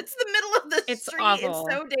hysterical. That's the middle of the street. Awful.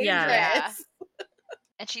 It's so dangerous. Yeah.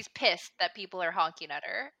 And she's pissed that people are honking at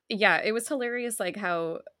her. Yeah, it was hilarious, like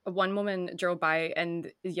how one woman drove by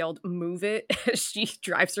and yelled, "Move it." She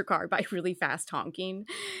drives her car by really fast honking.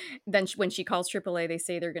 Then when she calls AAA, they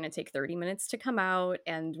say they're going to take 30 minutes to come out.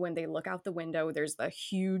 And when they look out the window, there's a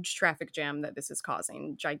huge traffic jam that this is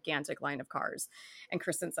causing, gigantic line of cars. And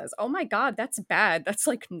Kristen says, "Oh my God, that's bad. That's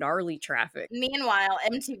like gnarly traffic." Meanwhile,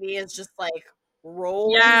 MTV is just like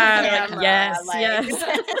rolling the camera. Yes.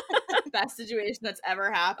 Best situation that's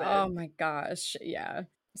ever happened. Oh my gosh. Yeah.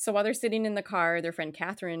 So while they're sitting in the car, their friend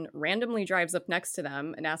Katherine randomly drives up next to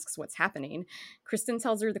them and asks what's happening. Kristen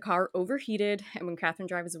tells her the car overheated, and when Katherine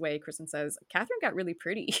drives away, Kristen says, "Katherine got really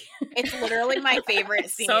pretty." It's literally my favorite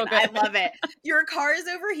scene. So good. I love it. Your car is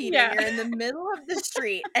overheating, you're in the middle of the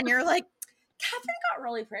street, and you're like, Katherine got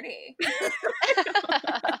really pretty.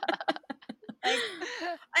 And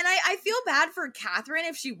I feel bad for Katherine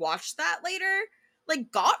if she watched that later.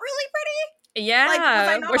 Like, got really pretty?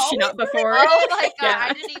 Yeah. Was she not before? Oh my God,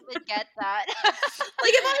 I didn't even get that.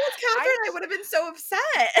 Like, if I was Katherine, I would have been so upset.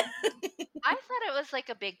 I thought it was like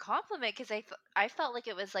a big compliment because I felt like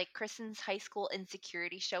it was like Kristen's high school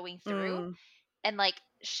insecurity showing through. And like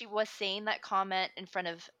she was saying that comment in front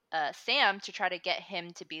of Sam to try to get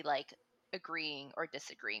him to be like agreeing or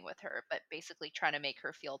disagreeing with her, but basically trying to make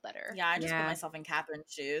her feel better. Yeah, I just put myself in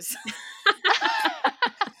Katherine's shoes.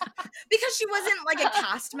 Because she wasn't like a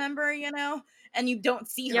cast member, you know, and you don't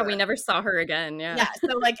see her. Yeah, we never saw her again. Yeah.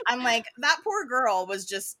 So like, I'm like, that poor girl was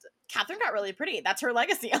just, Katherine got really pretty. That's her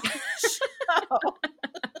legacy on the show.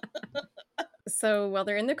 So while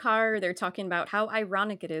they're in the car, they're talking about how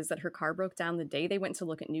ironic it is that her car broke down the day they went to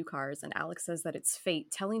look at new cars, and Alex says that it's fate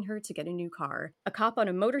telling her to get a new car. A cop on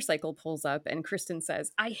a motorcycle pulls up, and Kristen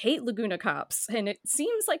says, "I hate Laguna cops." And it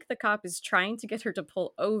seems like the cop is trying to get her to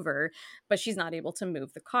pull over, but she's not able to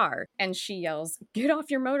move the car. And she yells, "Get off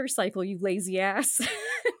your motorcycle, you lazy ass."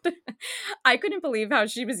 I couldn't believe how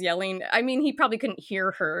she was yelling. I mean, he probably couldn't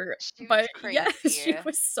hear her, but yeah, she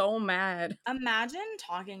was so mad. Imagine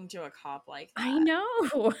talking to a cop like that. I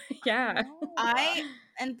know. Yeah.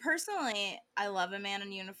 And personally, I love a man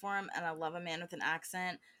in uniform and I love a man with an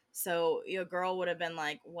accent. So your girl would have been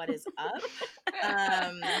like, "What is up?"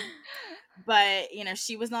 But you know,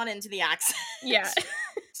 she was not into the accent. Yeah.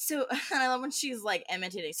 So and I love when she's like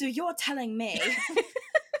imitating. "So you're telling me?"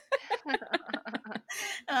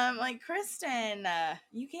 Like, Kristen,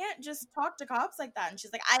 you can't just talk to cops like that. And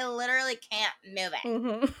she's like, "I literally can't move it.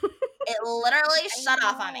 Mm-hmm. It literally shut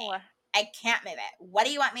off on me. I can't move it. What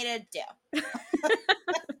do you want me to do?"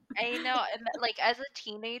 I know, and like as a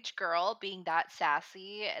teenage girl being that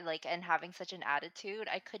sassy, like, and having such an attitude,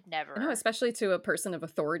 I could never. No, especially to a person of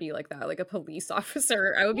authority like that, like a police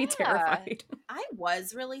officer. I would be terrified. I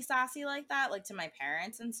was really sassy like that, like to my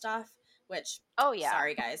parents and stuff. Which,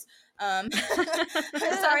 sorry guys, sorry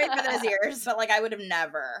for those ears, but like I would have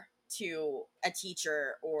never to a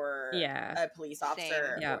teacher or a police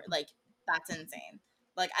officer. Or, like, that's insane.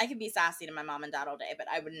 Like, I could be sassy to my mom and dad all day, but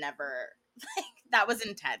I would never. Like, that was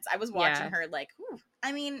intense. I was watching her like,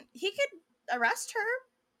 I mean, he could arrest her.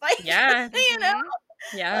 Like, you know,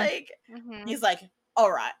 like he's like, all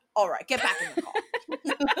right, get back in the car.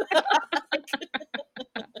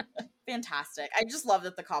 Fantastic. I just love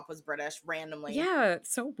that the cop was British randomly. Yeah,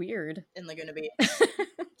 it's so weird. In Laguna Beach.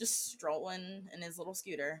 Just strolling in his little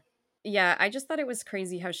scooter. Yeah, I just thought it was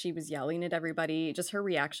crazy how she was yelling at everybody, just her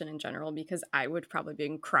reaction in general, because I would probably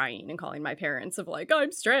be crying and calling my parents of like,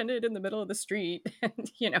 "I'm stranded in the middle of the street."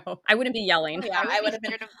 And, you know, I wouldn't be yelling. Yeah, I would have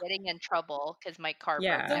been scared of getting in trouble because my car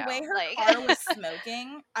broke down. The way her car was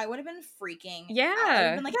smoking, I would have been freaking out. I would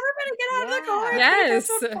have been like, "Everybody get out of the car. Yes.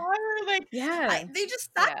 On fire." Like, they just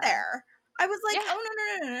sat there. I was like, "Oh,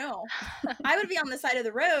 no. I would be on the side of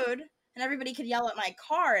the road and everybody could yell at my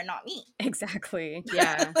car and not me." Exactly.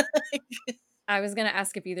 Yeah. I was going to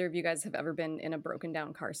ask if either of you guys have ever been in a broken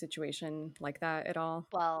down car situation like that at all.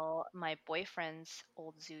 Well, my boyfriend's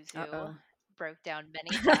old ZuZu broke down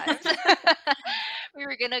many times. We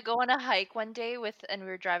were gonna go on a hike one day and we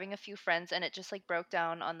were driving a few friends, and it just like broke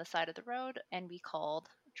down on the side of the road, and we called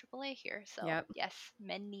AAA here. So Yep. yes,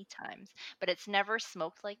 many times, but it's never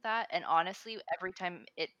smoked like that. And honestly, every time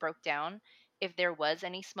it broke down, if there was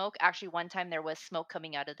any smoke, actually one time there was smoke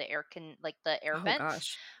coming out of the like the air Oh vents.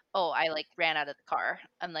 gosh. Oh, I like ran out of the car.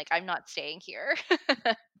 I'm like, I'm not staying here.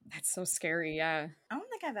 That's so scary, yeah. I don't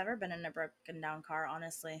think I've ever been in a broken down car,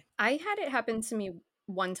 honestly. I had it happen to me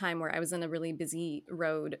one time where I was in a really busy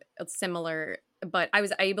road, similar, but I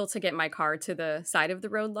was able to get my car to the side of the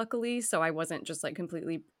road, luckily, so I wasn't just like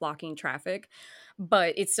completely blocking traffic.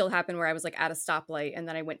 But it still happened where I was like at a stoplight and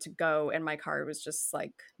then I went to go and my car was just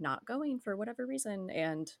like not going for whatever reason.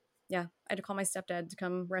 And yeah, I had to call my stepdad to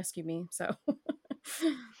come rescue me. So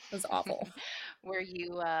it was awful. Were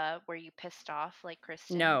you pissed off like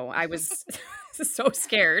Kristen? No, I was so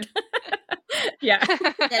scared. Yeah. Did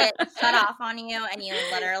it shut off on you and you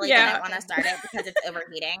literally didn't want to start it because it's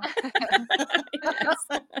overheating?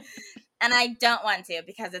 Yes. And I don't want to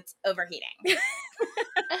because it's overheating.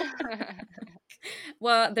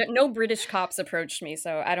 Well, no British cops approached me,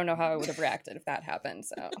 so I don't know how I would have reacted if that happened.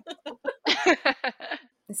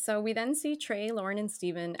 So we then see Trey, Lauren, and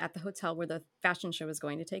Steven at the hotel where the fashion show is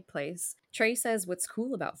going to take place. Trey says what's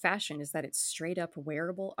cool about fashion is that it's straight up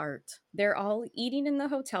wearable art. They're all eating in the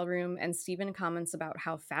hotel room, and Steven comments about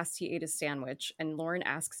how fast he ate his sandwich, and Lauren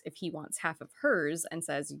asks if he wants half of hers and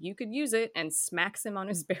says, "You could use it," and smacks him on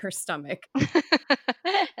his bare stomach.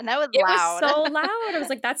 And that was It loud. was so loud. I was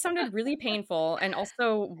like, that sounded really painful. And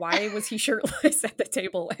also, why was he shirtless at the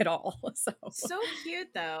table at all? So cute,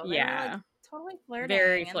 though. Yeah. They were, like, totally flirting.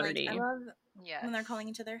 Very and, flirty. Like, I love when they're calling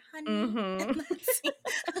each other honey.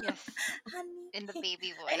 Yes. Honey. In the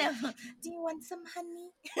baby voice. I know. Do you want some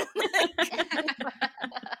honey?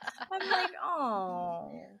 I'm like,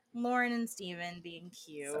 oh. Lauren and Steven being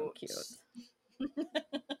cute. So cute.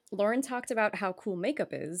 Lauren talked about how cool makeup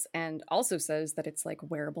is and also says that it's like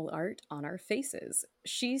wearable art on our faces.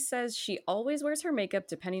 She says she always wears her makeup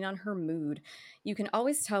depending on her mood. You can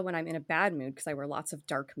always tell when I'm in a bad mood because I wear lots of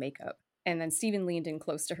dark makeup. And then Steven leaned in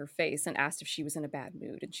close to her face and asked if she was in a bad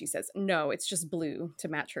mood. And she says, no, it's just blue to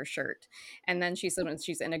match her shirt. And then she said when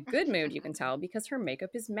she's in a good mood, you can tell because her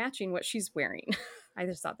makeup is matching what she's wearing. I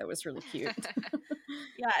just thought that was really cute.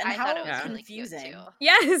 Yeah, and I how thought it was confusing. really cute too.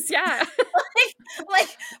 Yes, yeah. like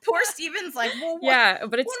poor Steven's like, well, what, yeah,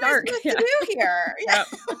 but it's what dark. am I supposed to do here? Yeah.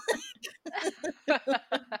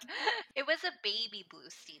 It was a baby blue,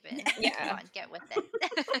 Steven. Yeah. Come on, get with it.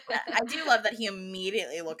 I do love that he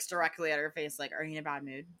immediately looks directly at her face like, are you in a bad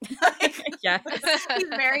mood? Yeah. He's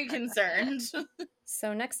very concerned.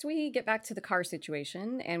 So next we get back to the car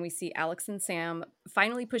situation and we see Alex and Sam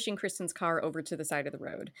finally pushing Kristen's car over to the side of the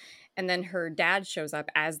road. And then her dad shows up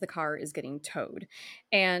as the car is getting towed.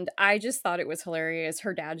 And I just thought it was hilarious.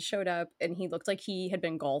 Her dad showed up and he looked like he had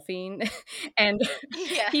been golfing and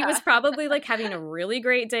he was probably like having a really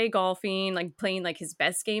great day golfing, like playing like his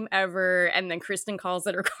best game ever. And then Kristen calls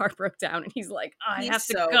that her car broke down and he's like, oh, I have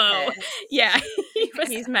to go. Pissed. Yeah.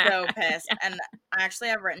 He's mad. So pissed. Yeah. And actually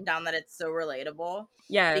I've written down that it's so relatable.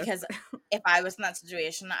 Yeah. Because if I was in that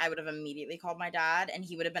situation, I would have immediately called my dad and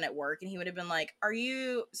he would have been at work and he would have been like, are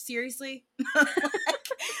you seriously? Like, and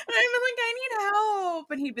I'd been like, I need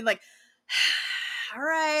help. And he'd be like, all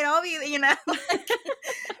right, I'll be, you know.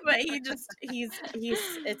 But he's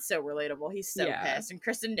it's so relatable. He's so pissed. And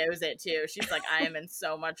Kristen knows it too. She's like, I am in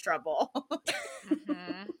so much trouble.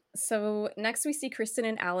 Mm-hmm. So next we see Kristen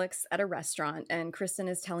and Alex at a restaurant, and Kristen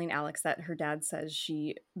is telling Alex that her dad says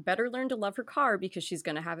she better learn to love her car because she's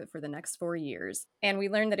going to have it for the next 4 years. And we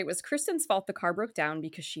learn that it was Kristen's fault the car broke down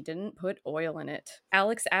because she didn't put oil in it.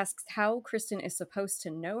 Alex asks how Kristen is supposed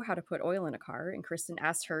to know how to put oil in a car, and Kristen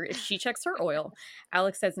asks her if she checks her oil.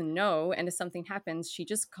 Alex says no, and if something happens, she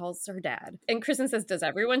just calls her dad. And Kristen says, does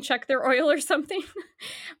everyone check their oil or something?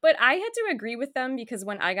 But I had to agree with them because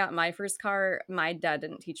when I got my first car, my dad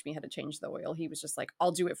didn't teach me how to change the oil. He was just like,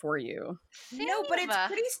 I'll do it for you. No, but it's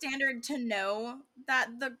pretty standard to know that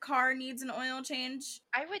the car needs an oil change.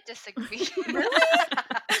 I would disagree. Really?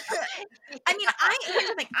 I mean, here's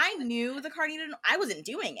the thing. I knew the car needed I wasn't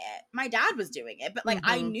doing it. My dad was doing it, but like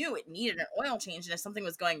I knew it needed an oil change, and if something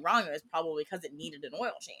was going wrong, it was probably because it needed an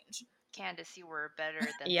oil change. Candace, you were better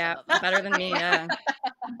than yeah, some of us. better than me, yeah.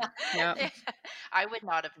 Yep. I would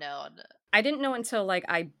not have known. I didn't know until like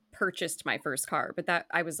I purchased my first car, but that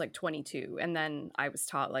I was like 22, and then I was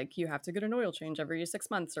taught like you have to get an oil change every 6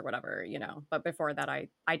 months or whatever, you know. But before that, I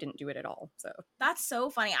didn't do it at all. So that's so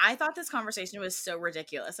funny. I thought this conversation was so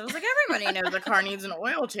ridiculous. I was like, everybody knows the car needs an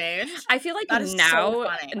oil change. I feel like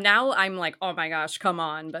now I'm like, oh my gosh, come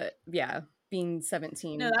on. But yeah. being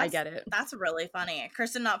 17. No, I get it. That's really funny.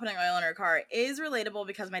 Kristen not putting oil in her car is relatable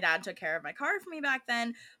because my dad took care of my car for me back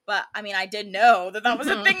then. But I mean, I did know that was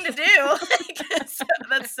a thing to do. So,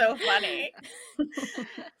 that's so funny.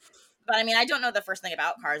 But I mean, I don't know the first thing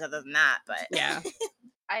about cars other than that. But yeah.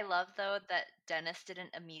 I love, though, that Dennis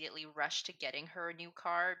didn't immediately rush to getting her a new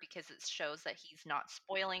car because it shows that he's not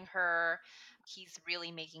spoiling her. He's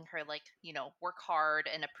really making her, like, work hard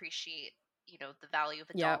and appreciate, the value of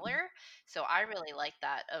a Yep. dollar. So I really like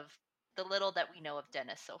that, of the little that we know of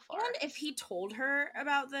Dennis so far. And if he told her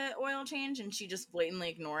about the oil change and she just blatantly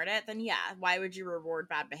ignored it, then yeah, why would you reward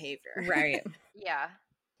bad behavior? Right. Yeah.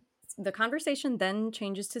 The conversation then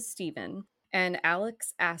changes to Steven, and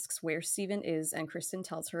Alex asks where Steven is, and Kristen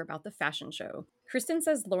tells her about the fashion show. Kristen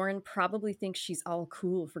says Lauren probably thinks she's all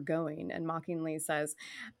cool for going, and mockingly says,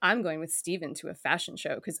 I'm going with Steven to a fashion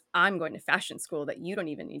show because I'm going to fashion school that you don't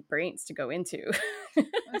even need brains to go into.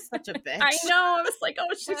 That's such a bitch. I know. I was like,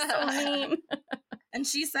 oh, she's so mean. And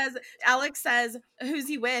she says, Alex says, who's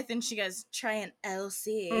he with? And she goes, try an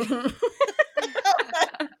LC.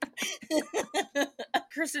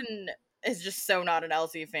 Kristen is just so not an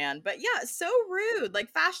LC fan. But yeah, so rude.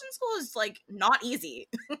 Like, fashion school is, like, not easy.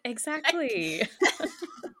 Exactly.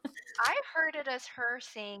 I heard it as her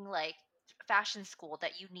saying, like, fashion school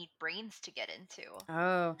that you need brains to get into.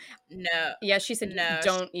 Oh. No. Yeah, she said no, you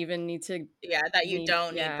don't even need to. Yeah, that you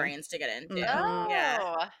don't need brains to get into. Mhm. Oh.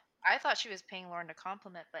 Yeah. I thought she was paying Lauren a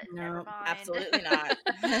compliment, but never mind. Absolutely not.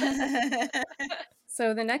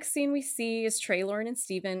 So the next scene we see is Trey, Lauren, and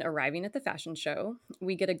Steven arriving at the fashion show.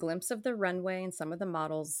 We get a glimpse of the runway and some of the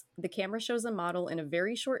models. The camera shows a model in a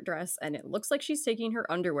very short dress, and it looks like she's taking her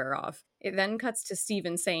underwear off. It then cuts to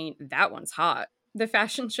Steven saying, that one's hot. The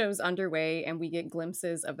fashion show's underway, and we get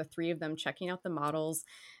glimpses of the three of them checking out the models.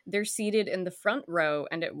 They're seated in the front row,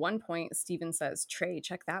 and at one point, Steven says, Trey,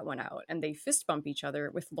 check that one out. And they fist bump each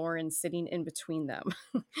other with Lauren sitting in between them.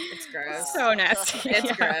 It's gross. So nasty.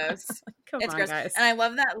 It's gross. Come it's on, gross. guys. And I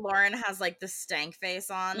love that Lauren has like the stank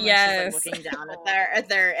face on when Yes. she's like looking down at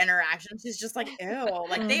their interaction. She's just like, ew.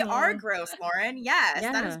 Like, they are gross, Lauren. Yes,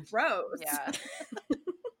 that is gross. Yeah.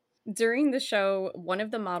 During the show, one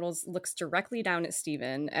of the models looks directly down at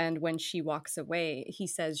Steven, and when she walks away, he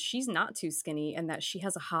says she's not too skinny and that she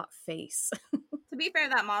has a hot face. To be fair,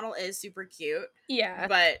 that model is super cute. Yeah.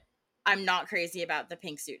 But I'm not crazy about the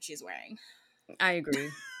pink suit she's wearing. I agree.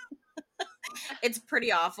 It's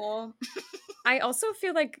pretty awful. I also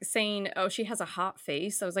feel like saying, oh, she has a hot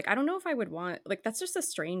face. I was like, I don't know if I would want, like, that's just a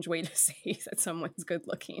strange way to say that someone's good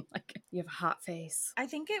looking. Like, you have a hot face. I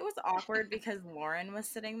think it was awkward because Lauren was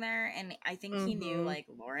sitting there, and I think he knew, like,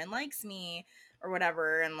 Lauren likes me or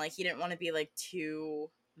whatever, and, like, he didn't want to be, like,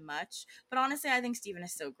 too much. But honestly, I think Steven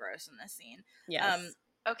is so gross in this scene. Yes.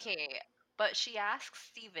 Okay, but she asks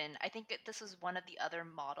Steven, I think this was one of the other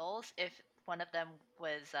models, if one of them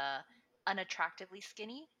was unattractively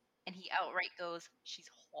skinny, and he outright goes, she's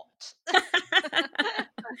hot.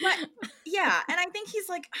 But yeah, and I think he's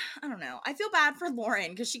like, I don't know, I feel bad for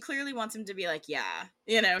Lauren because she clearly wants him to be like, yeah,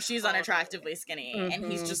 you know, she's unattractively skinny,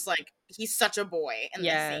 and he's just like, he's such a boy in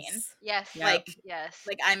this scene. Yes. Like, yes.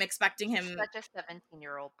 Like, I'm expecting him, he's such a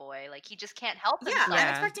 17-year-old boy, like, he just can't help yeah, himself. I'm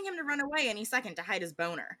expecting him to run away any second to hide his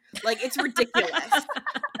boner. Like, it's ridiculous.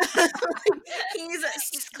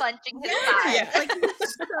 He's clenching his thighs. thighs. Like,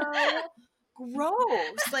 he's so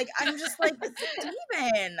gross. Like, I'm just like,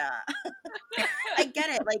 Steven. I get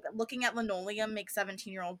it. Like, looking at linoleum makes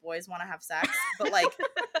 17-year-old boys want to have sex, but like,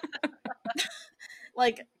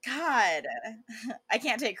 like, God, I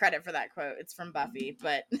can't take credit for that quote. It's from Buffy,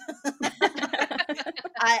 but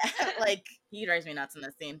he drives me nuts in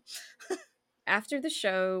this scene. After the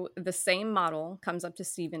show, the same model comes up to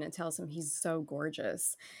Steven and tells him he's so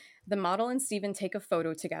gorgeous. The model and Steven take a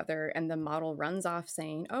photo together, and the model runs off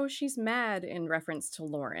saying, oh, she's mad, in reference to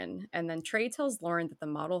Lauren. And then Trey tells Lauren that the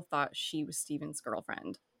model thought she was Steven's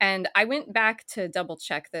girlfriend. And I went back to double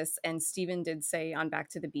check this, and Steven did say on Back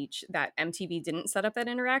to the Beach that MTV didn't set up that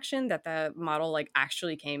interaction, that the model like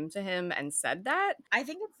actually came to him and said that. I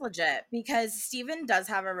think it's legit because Steven does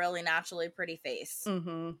have a really naturally pretty face.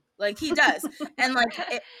 Mm-hmm. Like, he does. And like,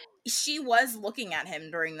 she was looking at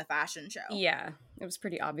him during the fashion show. Yeah, it was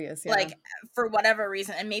pretty obvious. Yeah. Like, for whatever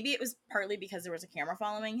reason, and maybe it was partly because there was a camera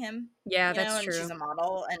following him. Yeah, that's and true. She's a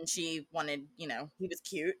model, and she wanted, he was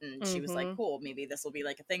cute, and she was like, cool, maybe this will be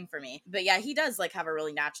like a thing for me. But yeah, he does like have a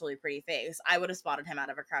really naturally pretty face. I would have spotted him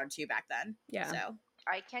out of a crowd too back then. Yeah. So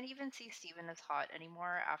I can't even see Steven as hot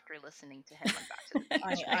anymore after listening to him on Back to the Beach. I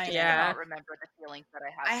I just know. cannot remember the feelings that I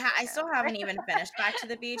had for I still him. haven't even finished Back to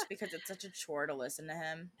the Beach because it's such a chore to listen to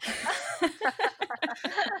him.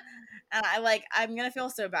 And I'm gonna feel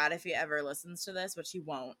so bad if he ever listens to this, which he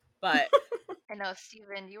won't. But I know,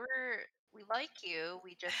 Steven, we like you.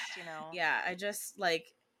 We just,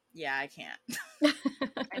 yeah, I can't.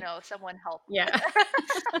 I know, someone help. Yeah.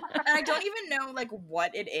 And I don't even know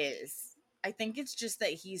what it is. I think it's just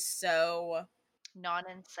that he's so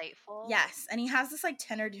non-insightful. Yes, and he has this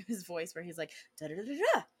tenor to his voice where he's like da da da da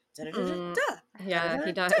da da da da. Yeah,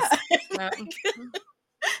 he does.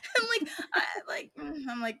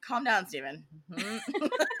 I'm like, calm down, Steven.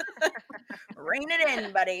 Rein it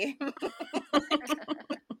in, buddy.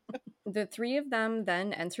 The three of them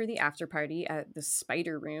then enter the after party at the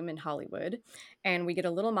Spider Room in Hollywood, and we get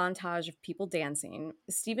a little montage of people dancing.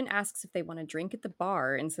 Steven asks if they want to drink at the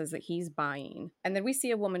bar and says that he's buying. And then we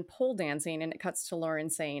see a woman pole dancing, and it cuts to Lauren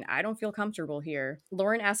saying, "I don't feel comfortable here."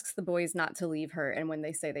 Lauren asks the boys not to leave her, and when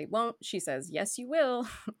they say they won't, she says, "Yes, you will."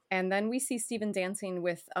 And then we see Steven dancing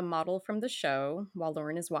with a model from the show while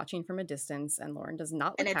Lauren is watching from a distance, and Lauren does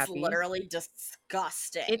not look happy. And it's literally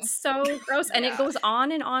disgusting. It's so gross, and it goes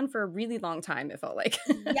on and on for a really long time, it felt like.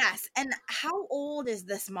 Yes, and how old is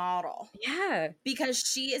this model? Yeah. Because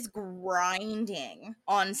she is grinding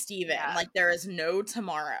on Steven like there is no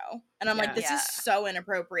tomorrow. And I'm like, this is so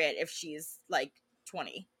inappropriate if she's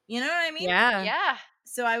 20. You know what I mean? Yeah.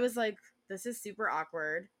 So I was like, this is super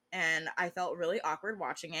awkward, and I felt really awkward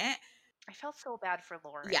watching it. I felt so bad for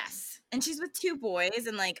Lauren. Yes. And she's with two boys,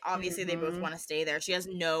 and obviously they both want to stay there. She has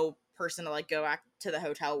no person to go back to the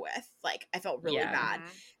hotel with. I felt really bad. Mm-hmm.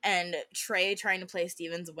 And Trey trying to play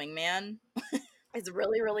Steven's wingman is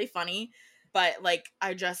really, really funny. But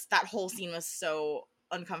that whole scene was so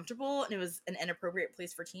uncomfortable, and it was an inappropriate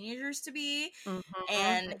place for teenagers to be.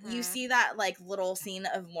 And you see that little scene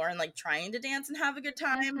of Lauren trying to dance and have a good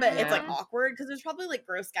time, but it's awkward because there's probably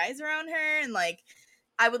gross guys around her, and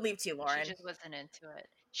I would leave too, Lauren. She just wasn't into it.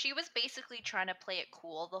 She was basically trying to play it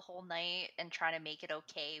cool the whole night and trying to make it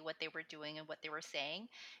okay what they were doing and what they were saying.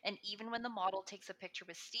 And even when the model takes a picture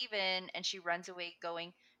with Steven and she runs away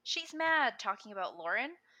going, "She's mad," talking about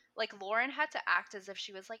Lauren, Lauren had to act as if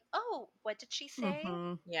she was like, "Oh, what did she say?"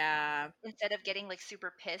 Yeah. Instead of getting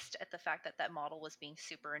super pissed at the fact that that model was being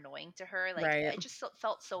super annoying to her. Right. I just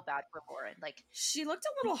felt so bad for Lauren. She looked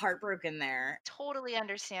a little heartbroken there. Totally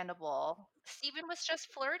understandable. Steven was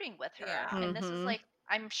just flirting with her. Yeah. And this is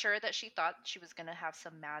I'm sure that she thought she was going to have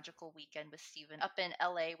some magical weekend with Steven up in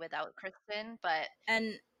LA without Kristen, but...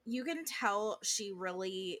 And you can tell she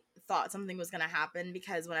really thought something was going to happen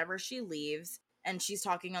because whenever she leaves and she's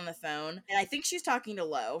talking on the phone, and I think she's talking to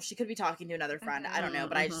Lo. She could be talking to another friend. I don't know,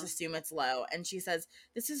 but I just assume it's Lo. And she says,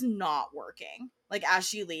 "This is not working." As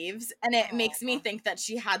she leaves. And it makes me think that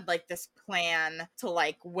she had this plan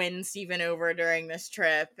to win Steven over during this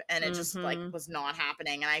trip, and it just was not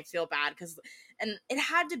happening. And I feel bad because it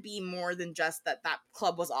had to be more than just that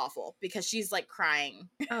club was awful, because she's crying.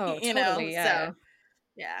 Oh, you totally, know? yeah. So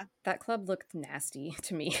yeah. That club looked nasty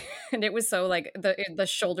to me. And it was so the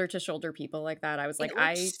shoulder to shoulder people like that. I was like,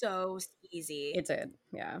 so easy. It did,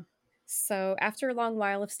 yeah. So after a long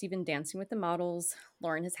while of Steven dancing with the models,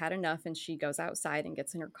 Lauren has had enough and she goes outside and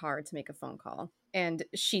gets in her car to make a phone call. And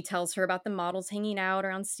she tells her about the models hanging out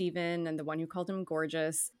around Steven and the one who called him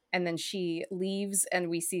gorgeous. And then she leaves and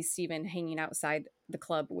we see Steven hanging outside the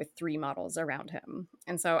club with 3 models around him.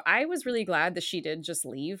 And so I was really glad that she did just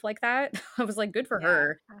leave like that. I was like, good for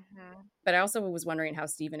her. But I also was wondering how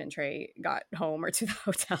Steven and Trey got home or to the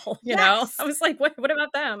hotel, you know? I was like, what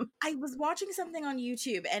about them? I was watching something on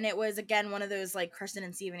YouTube, and it was, again, one of those, Kristen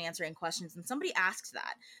and Steven answering questions, and somebody asked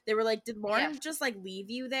that. They were like, did Lauren just,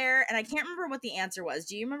 leave you there? And I can't remember what the answer was.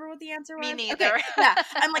 Do you remember what the answer was? Me neither. Okay. Yeah.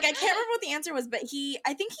 I'm like, I can't remember what the answer was, but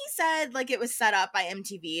I think he said, it was set up by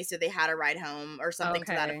MTV, so they had a ride home or something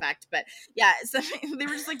to that effect. But, yeah, so they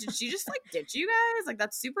were just like, did she just, ditch you guys?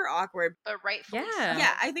 That's super awkward. But rightfully so.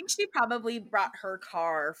 Yeah, I think she probably brought her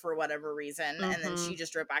car for whatever reason, and then she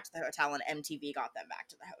just drove back to the hotel, and MTV got them back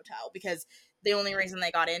to the hotel, because the only reason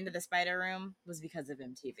they got into the Spider Room was because of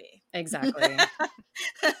MTV. Exactly.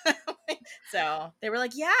 So they were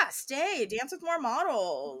like, yeah, stay, dance with more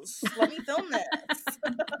models. Let me film this.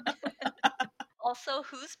 Also,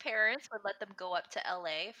 whose parents would let them go up to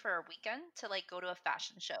LA for a weekend to go to a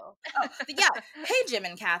fashion show? Oh, yeah. Hey, Jim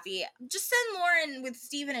and Kathy, just send Lauren with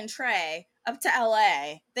Steven and Trey up to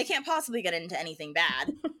LA. They can't possibly get into anything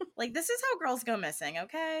bad. This is how girls go missing,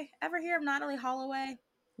 okay? Ever hear of Natalie Holloway?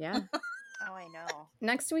 Yeah. Oh, I know.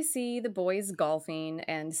 Next, we see the boys golfing,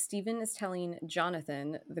 and Steven is telling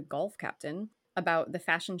Jonathan, the golf captain, about the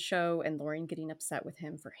fashion show and Lauren getting upset with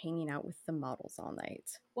him for hanging out with the models all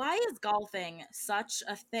night. Why is golfing such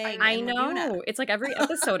a thing I in Laguna? know. It's like every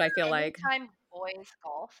episode, I feel like. Anytime boys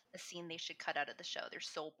golf, a scene they should cut out of the show. They're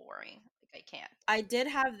so boring. Like, I can't. I did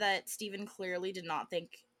have that Stephen clearly did not think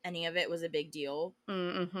any of it was a big deal.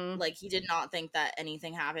 Mm-hmm. Like, he did not think that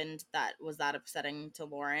anything happened that was that upsetting to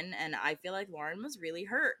Lauren, and I feel like Lauren was really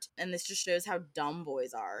hurt. And this just shows how dumb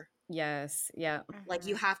boys are. Yes, yeah. Like,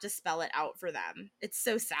 you have to spell it out for them. It's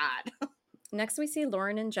so sad. Next, we see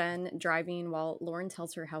Lauren and Jen driving while Lauren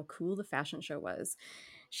tells her how cool the fashion show was.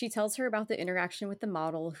 She tells her about the interaction with the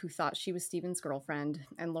model who thought she was Steven's girlfriend,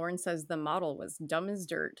 and Lauren says the model was dumb as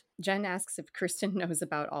dirt. Jen asks if Kristen knows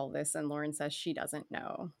about all this, and Lauren says she doesn't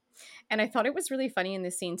know. And I thought it was really funny in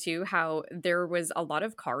this scene, too, how there was a lot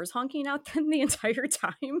of cars honking at them the entire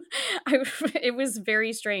time. It was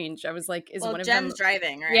very strange. I was like, is one of them... Jen's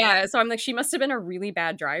driving, right? Yeah, so I'm like, she must have been a really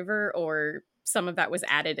bad driver, or some of that was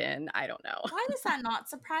added in. I don't know. Why does that not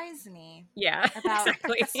surprise me? Yeah, About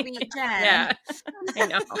exactly. sweet Jen. Yeah, I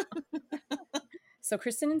know. So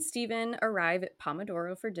Kristen and Steven arrive at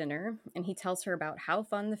Pomodoro for dinner, and he tells her about how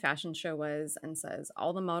fun the fashion show was and says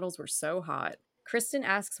all the models were so hot. Kristen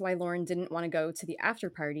asks why Lauren didn't want to go to the after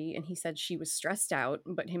party, and he said she was stressed out,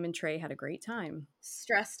 but him and Trey had a great time.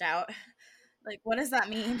 Stressed out. Like, what does that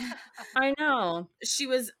mean? I know. She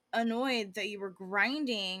was annoyed that you were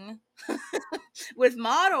grinding with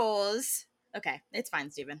models. Okay, it's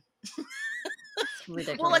fine, Steven.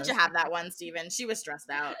 Ridiculous. We'll let you have that one, Steven. She was stressed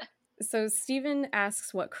out. So Steven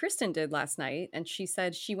asks what Kristen did last night, and she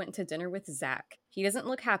said she went to dinner with Zach. He doesn't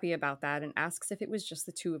look happy about that and asks if it was just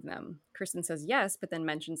the two of them. Kristen says yes, but then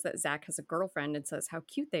mentions that Zach has a girlfriend and says how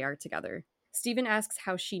cute they are together. Steven asks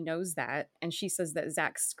how she knows that, and she says that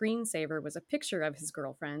Zach's screensaver was a picture of his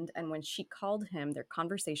girlfriend, and when she called him, their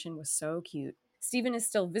conversation was so cute. Steven is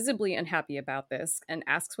still visibly unhappy about this and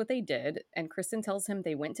asks what they did, and Kristen tells him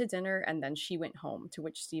they went to dinner and then she went home, to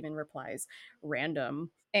which Steven replies, random.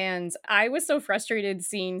 And I was so frustrated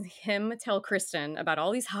seeing him tell Kristen about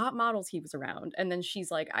all these hot models he was around. And then she's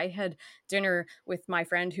like, I had dinner with my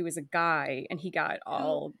friend who is a guy, and he got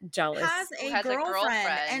all jealous. Has a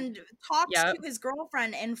girlfriend and talks to his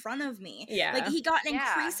girlfriend in front of me. Yeah. Like, he got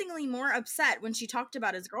increasingly more upset when she talked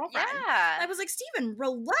about his girlfriend. Yeah. I was like, Steven,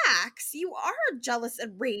 relax. You are a jealous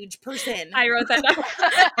and rage person. I wrote that down.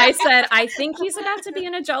 I said, I think he's about to be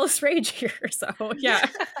in a jealous rage here. So, yeah.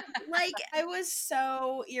 Like, I was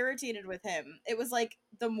so irritated with him. It was like,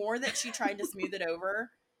 the more that she tried to smooth it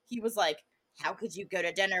over, he was like, how could you go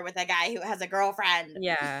to dinner with a guy who has a girlfriend?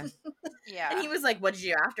 Yeah. Yeah. And he was like, what did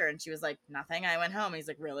you do after? And she was like, nothing. I went home. He's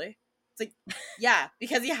like, really? It's like, yeah,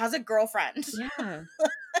 because he has a girlfriend. Yeah.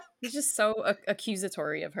 He's just so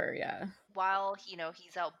accusatory of her. Yeah. While,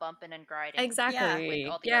 he's out bumping and grinding. Exactly.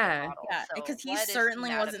 With all the other models. Yeah, So because he what is certainly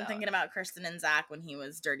mad wasn't about? thinking about Kristen and Zach when he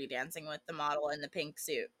was dirty dancing with the model in the pink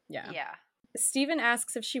suit. Yeah. Yeah. Steven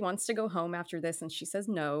asks if she wants to go home after this, and she says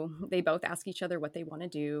no. They both ask each other what they want to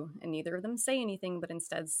do, and neither of them say anything, but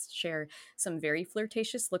instead share some very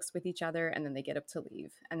flirtatious looks with each other, and then they get up to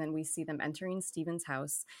leave. And then we see them entering Steven's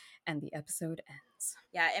house, and the episode ends.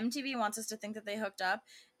 Yeah, MTV wants us to think that they hooked up,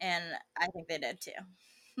 and I think they did too.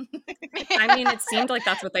 I mean, it seemed like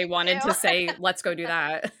that's what they wanted to say, let's go do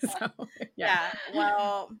that. So, yeah.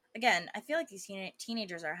 Well, again, I feel like these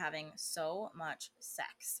teenagers are having so much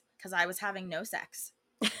sex. Because I was having no sex.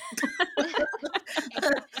 And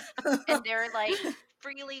they're like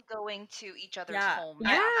freely going to each other's home.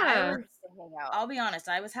 Yeah. I'll be honest,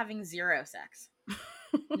 I was having zero sex.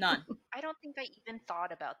 None. I don't think I even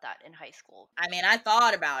thought about that in high school. I mean, I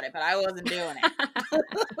thought about it, but I wasn't doing it.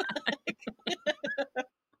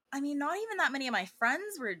 I mean, not even that many of my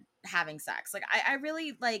friends were having sex. Like, I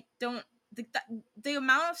really, like, don't... The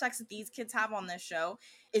amount of sex that these kids have on this show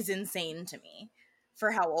is insane to me. For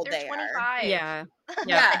how old they're they 25. are.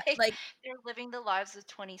 Yeah. Like, they're living the lives of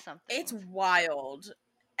 20-somethings. It's wild.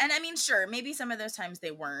 And I mean, sure, maybe some of those times they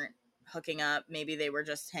weren't hooking up. Maybe they were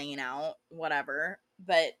just hanging out, whatever.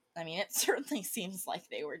 But, I mean, it certainly seems like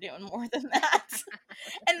they were doing more than that.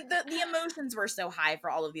 And the emotions were so high for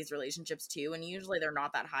all of these relationships, too. And usually they're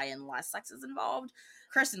not that high unless sex is involved.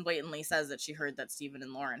 Kristen blatantly says that she heard that Steven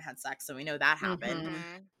and Lauren had sex, so we know that happened.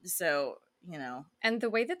 Mm-hmm. So... And the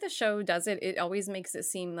way that the show does it, it always makes it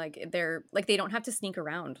seem like they don't have to sneak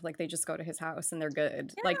around. Like, they just go to his house and they're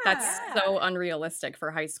good. Yeah. Like, that's so unrealistic for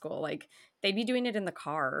high school. Like, they'd be doing it in the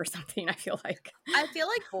car or something, I feel like. I feel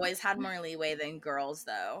like boys had more leeway than girls,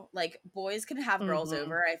 though. Like, boys could have girls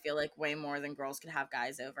over, I feel like, way more than girls could have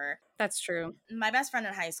guys over. That's true. My best friend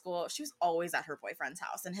in high school, she was always at her boyfriend's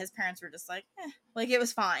house, and his parents were just like, like, it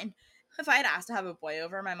was fine. if I had asked to have a boy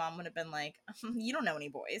over, my mom would have been like, you don't know any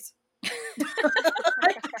boys. And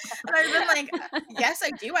I'd have been like, yes,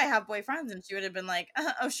 I do. I have boyfriends. And she would have been like,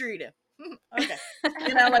 oh, sure you do. Okay.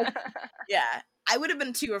 You know, like, yeah. I would have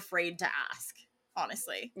been too afraid to ask,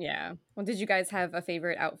 honestly. Yeah. Well, did you guys have a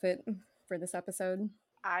favorite outfit for this episode?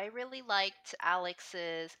 I really liked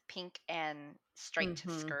Alex's pink and striped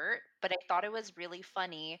skirt, but I thought it was really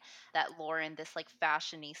funny that Lauren, this like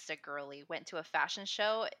fashionista girly, went to a fashion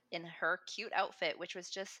show in her cute outfit, which was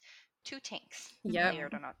just 2 tanks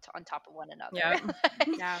layered on top of one another.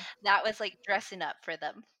 Yeah. That was like dressing up for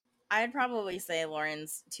them. I'd probably say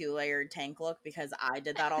Lauren's 2-layered tank look because I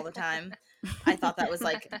did that all the time. I thought that was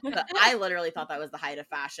like, I literally thought that was the height of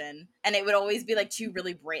fashion. And it would always be like 2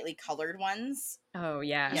 really brightly colored ones. Oh,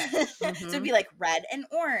 yeah. So it'd be like red and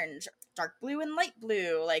orange, dark blue and light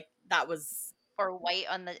blue. Like that was. Or white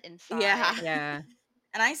on the inside. Yeah.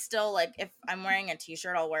 And I still, like, if I'm wearing a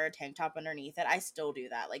t-shirt, I'll wear a tank top underneath it. I still do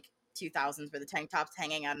that. Like 2000s where the tank top's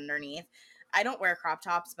hanging out underneath. I don't wear crop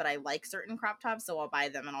tops, but I like certain crop tops, so I'll buy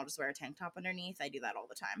them and I'll just wear a tank top underneath. I do that all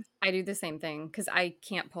the time. I do the same thing because I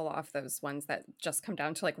can't pull off those ones that just come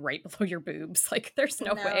down to like right below your boobs. Like there's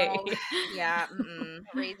no way. Yeah.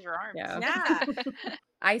 Raise your arms. Yeah.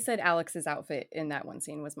 I said Alex's outfit in that one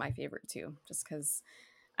scene was my favorite too, just because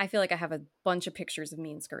I feel like I have a bunch of pictures of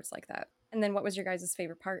me in skirts like that. And then what was your guys'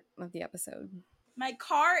 favorite part of the episode? My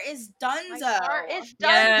car is Dunzo. My car is Dunzo.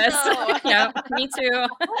 Yes. Yeah, me too.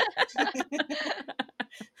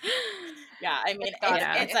 Yeah, I mean,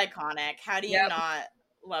 it's iconic. How do you not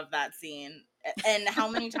love that scene? And how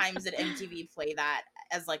many times did MTV play that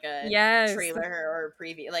as like a trailer or a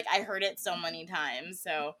preview? Like, I heard it so many times.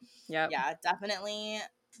 So, yeah, definitely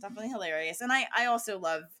hilarious. And I also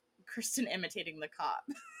love Kristen imitating the cop.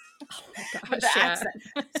 Oh my gosh, with the accent.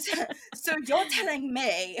 So you're telling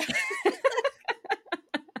me...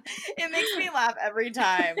 It makes me laugh every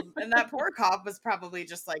time. And that poor cop was probably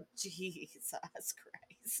just like, Jesus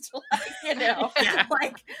Christ. Like, you know,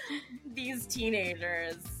 like these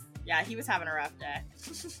teenagers. Yeah, he was having a rough day.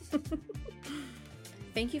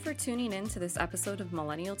 Thank you for tuning in to this episode of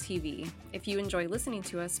Millennial TV. If you enjoy listening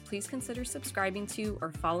to us, please consider subscribing to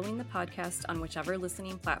or following the podcast on whichever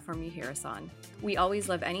listening platform you hear us on. We always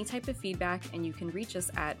love any type of feedback, and you can reach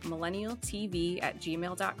us at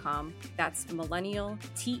millennialtv@gmail.com. That's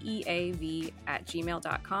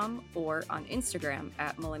millennialteav@gmail.com, or on Instagram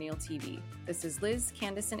 @millennialtv. This is Liz,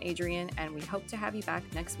 Candace, and Adrienne, and we hope to have you back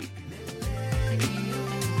next week.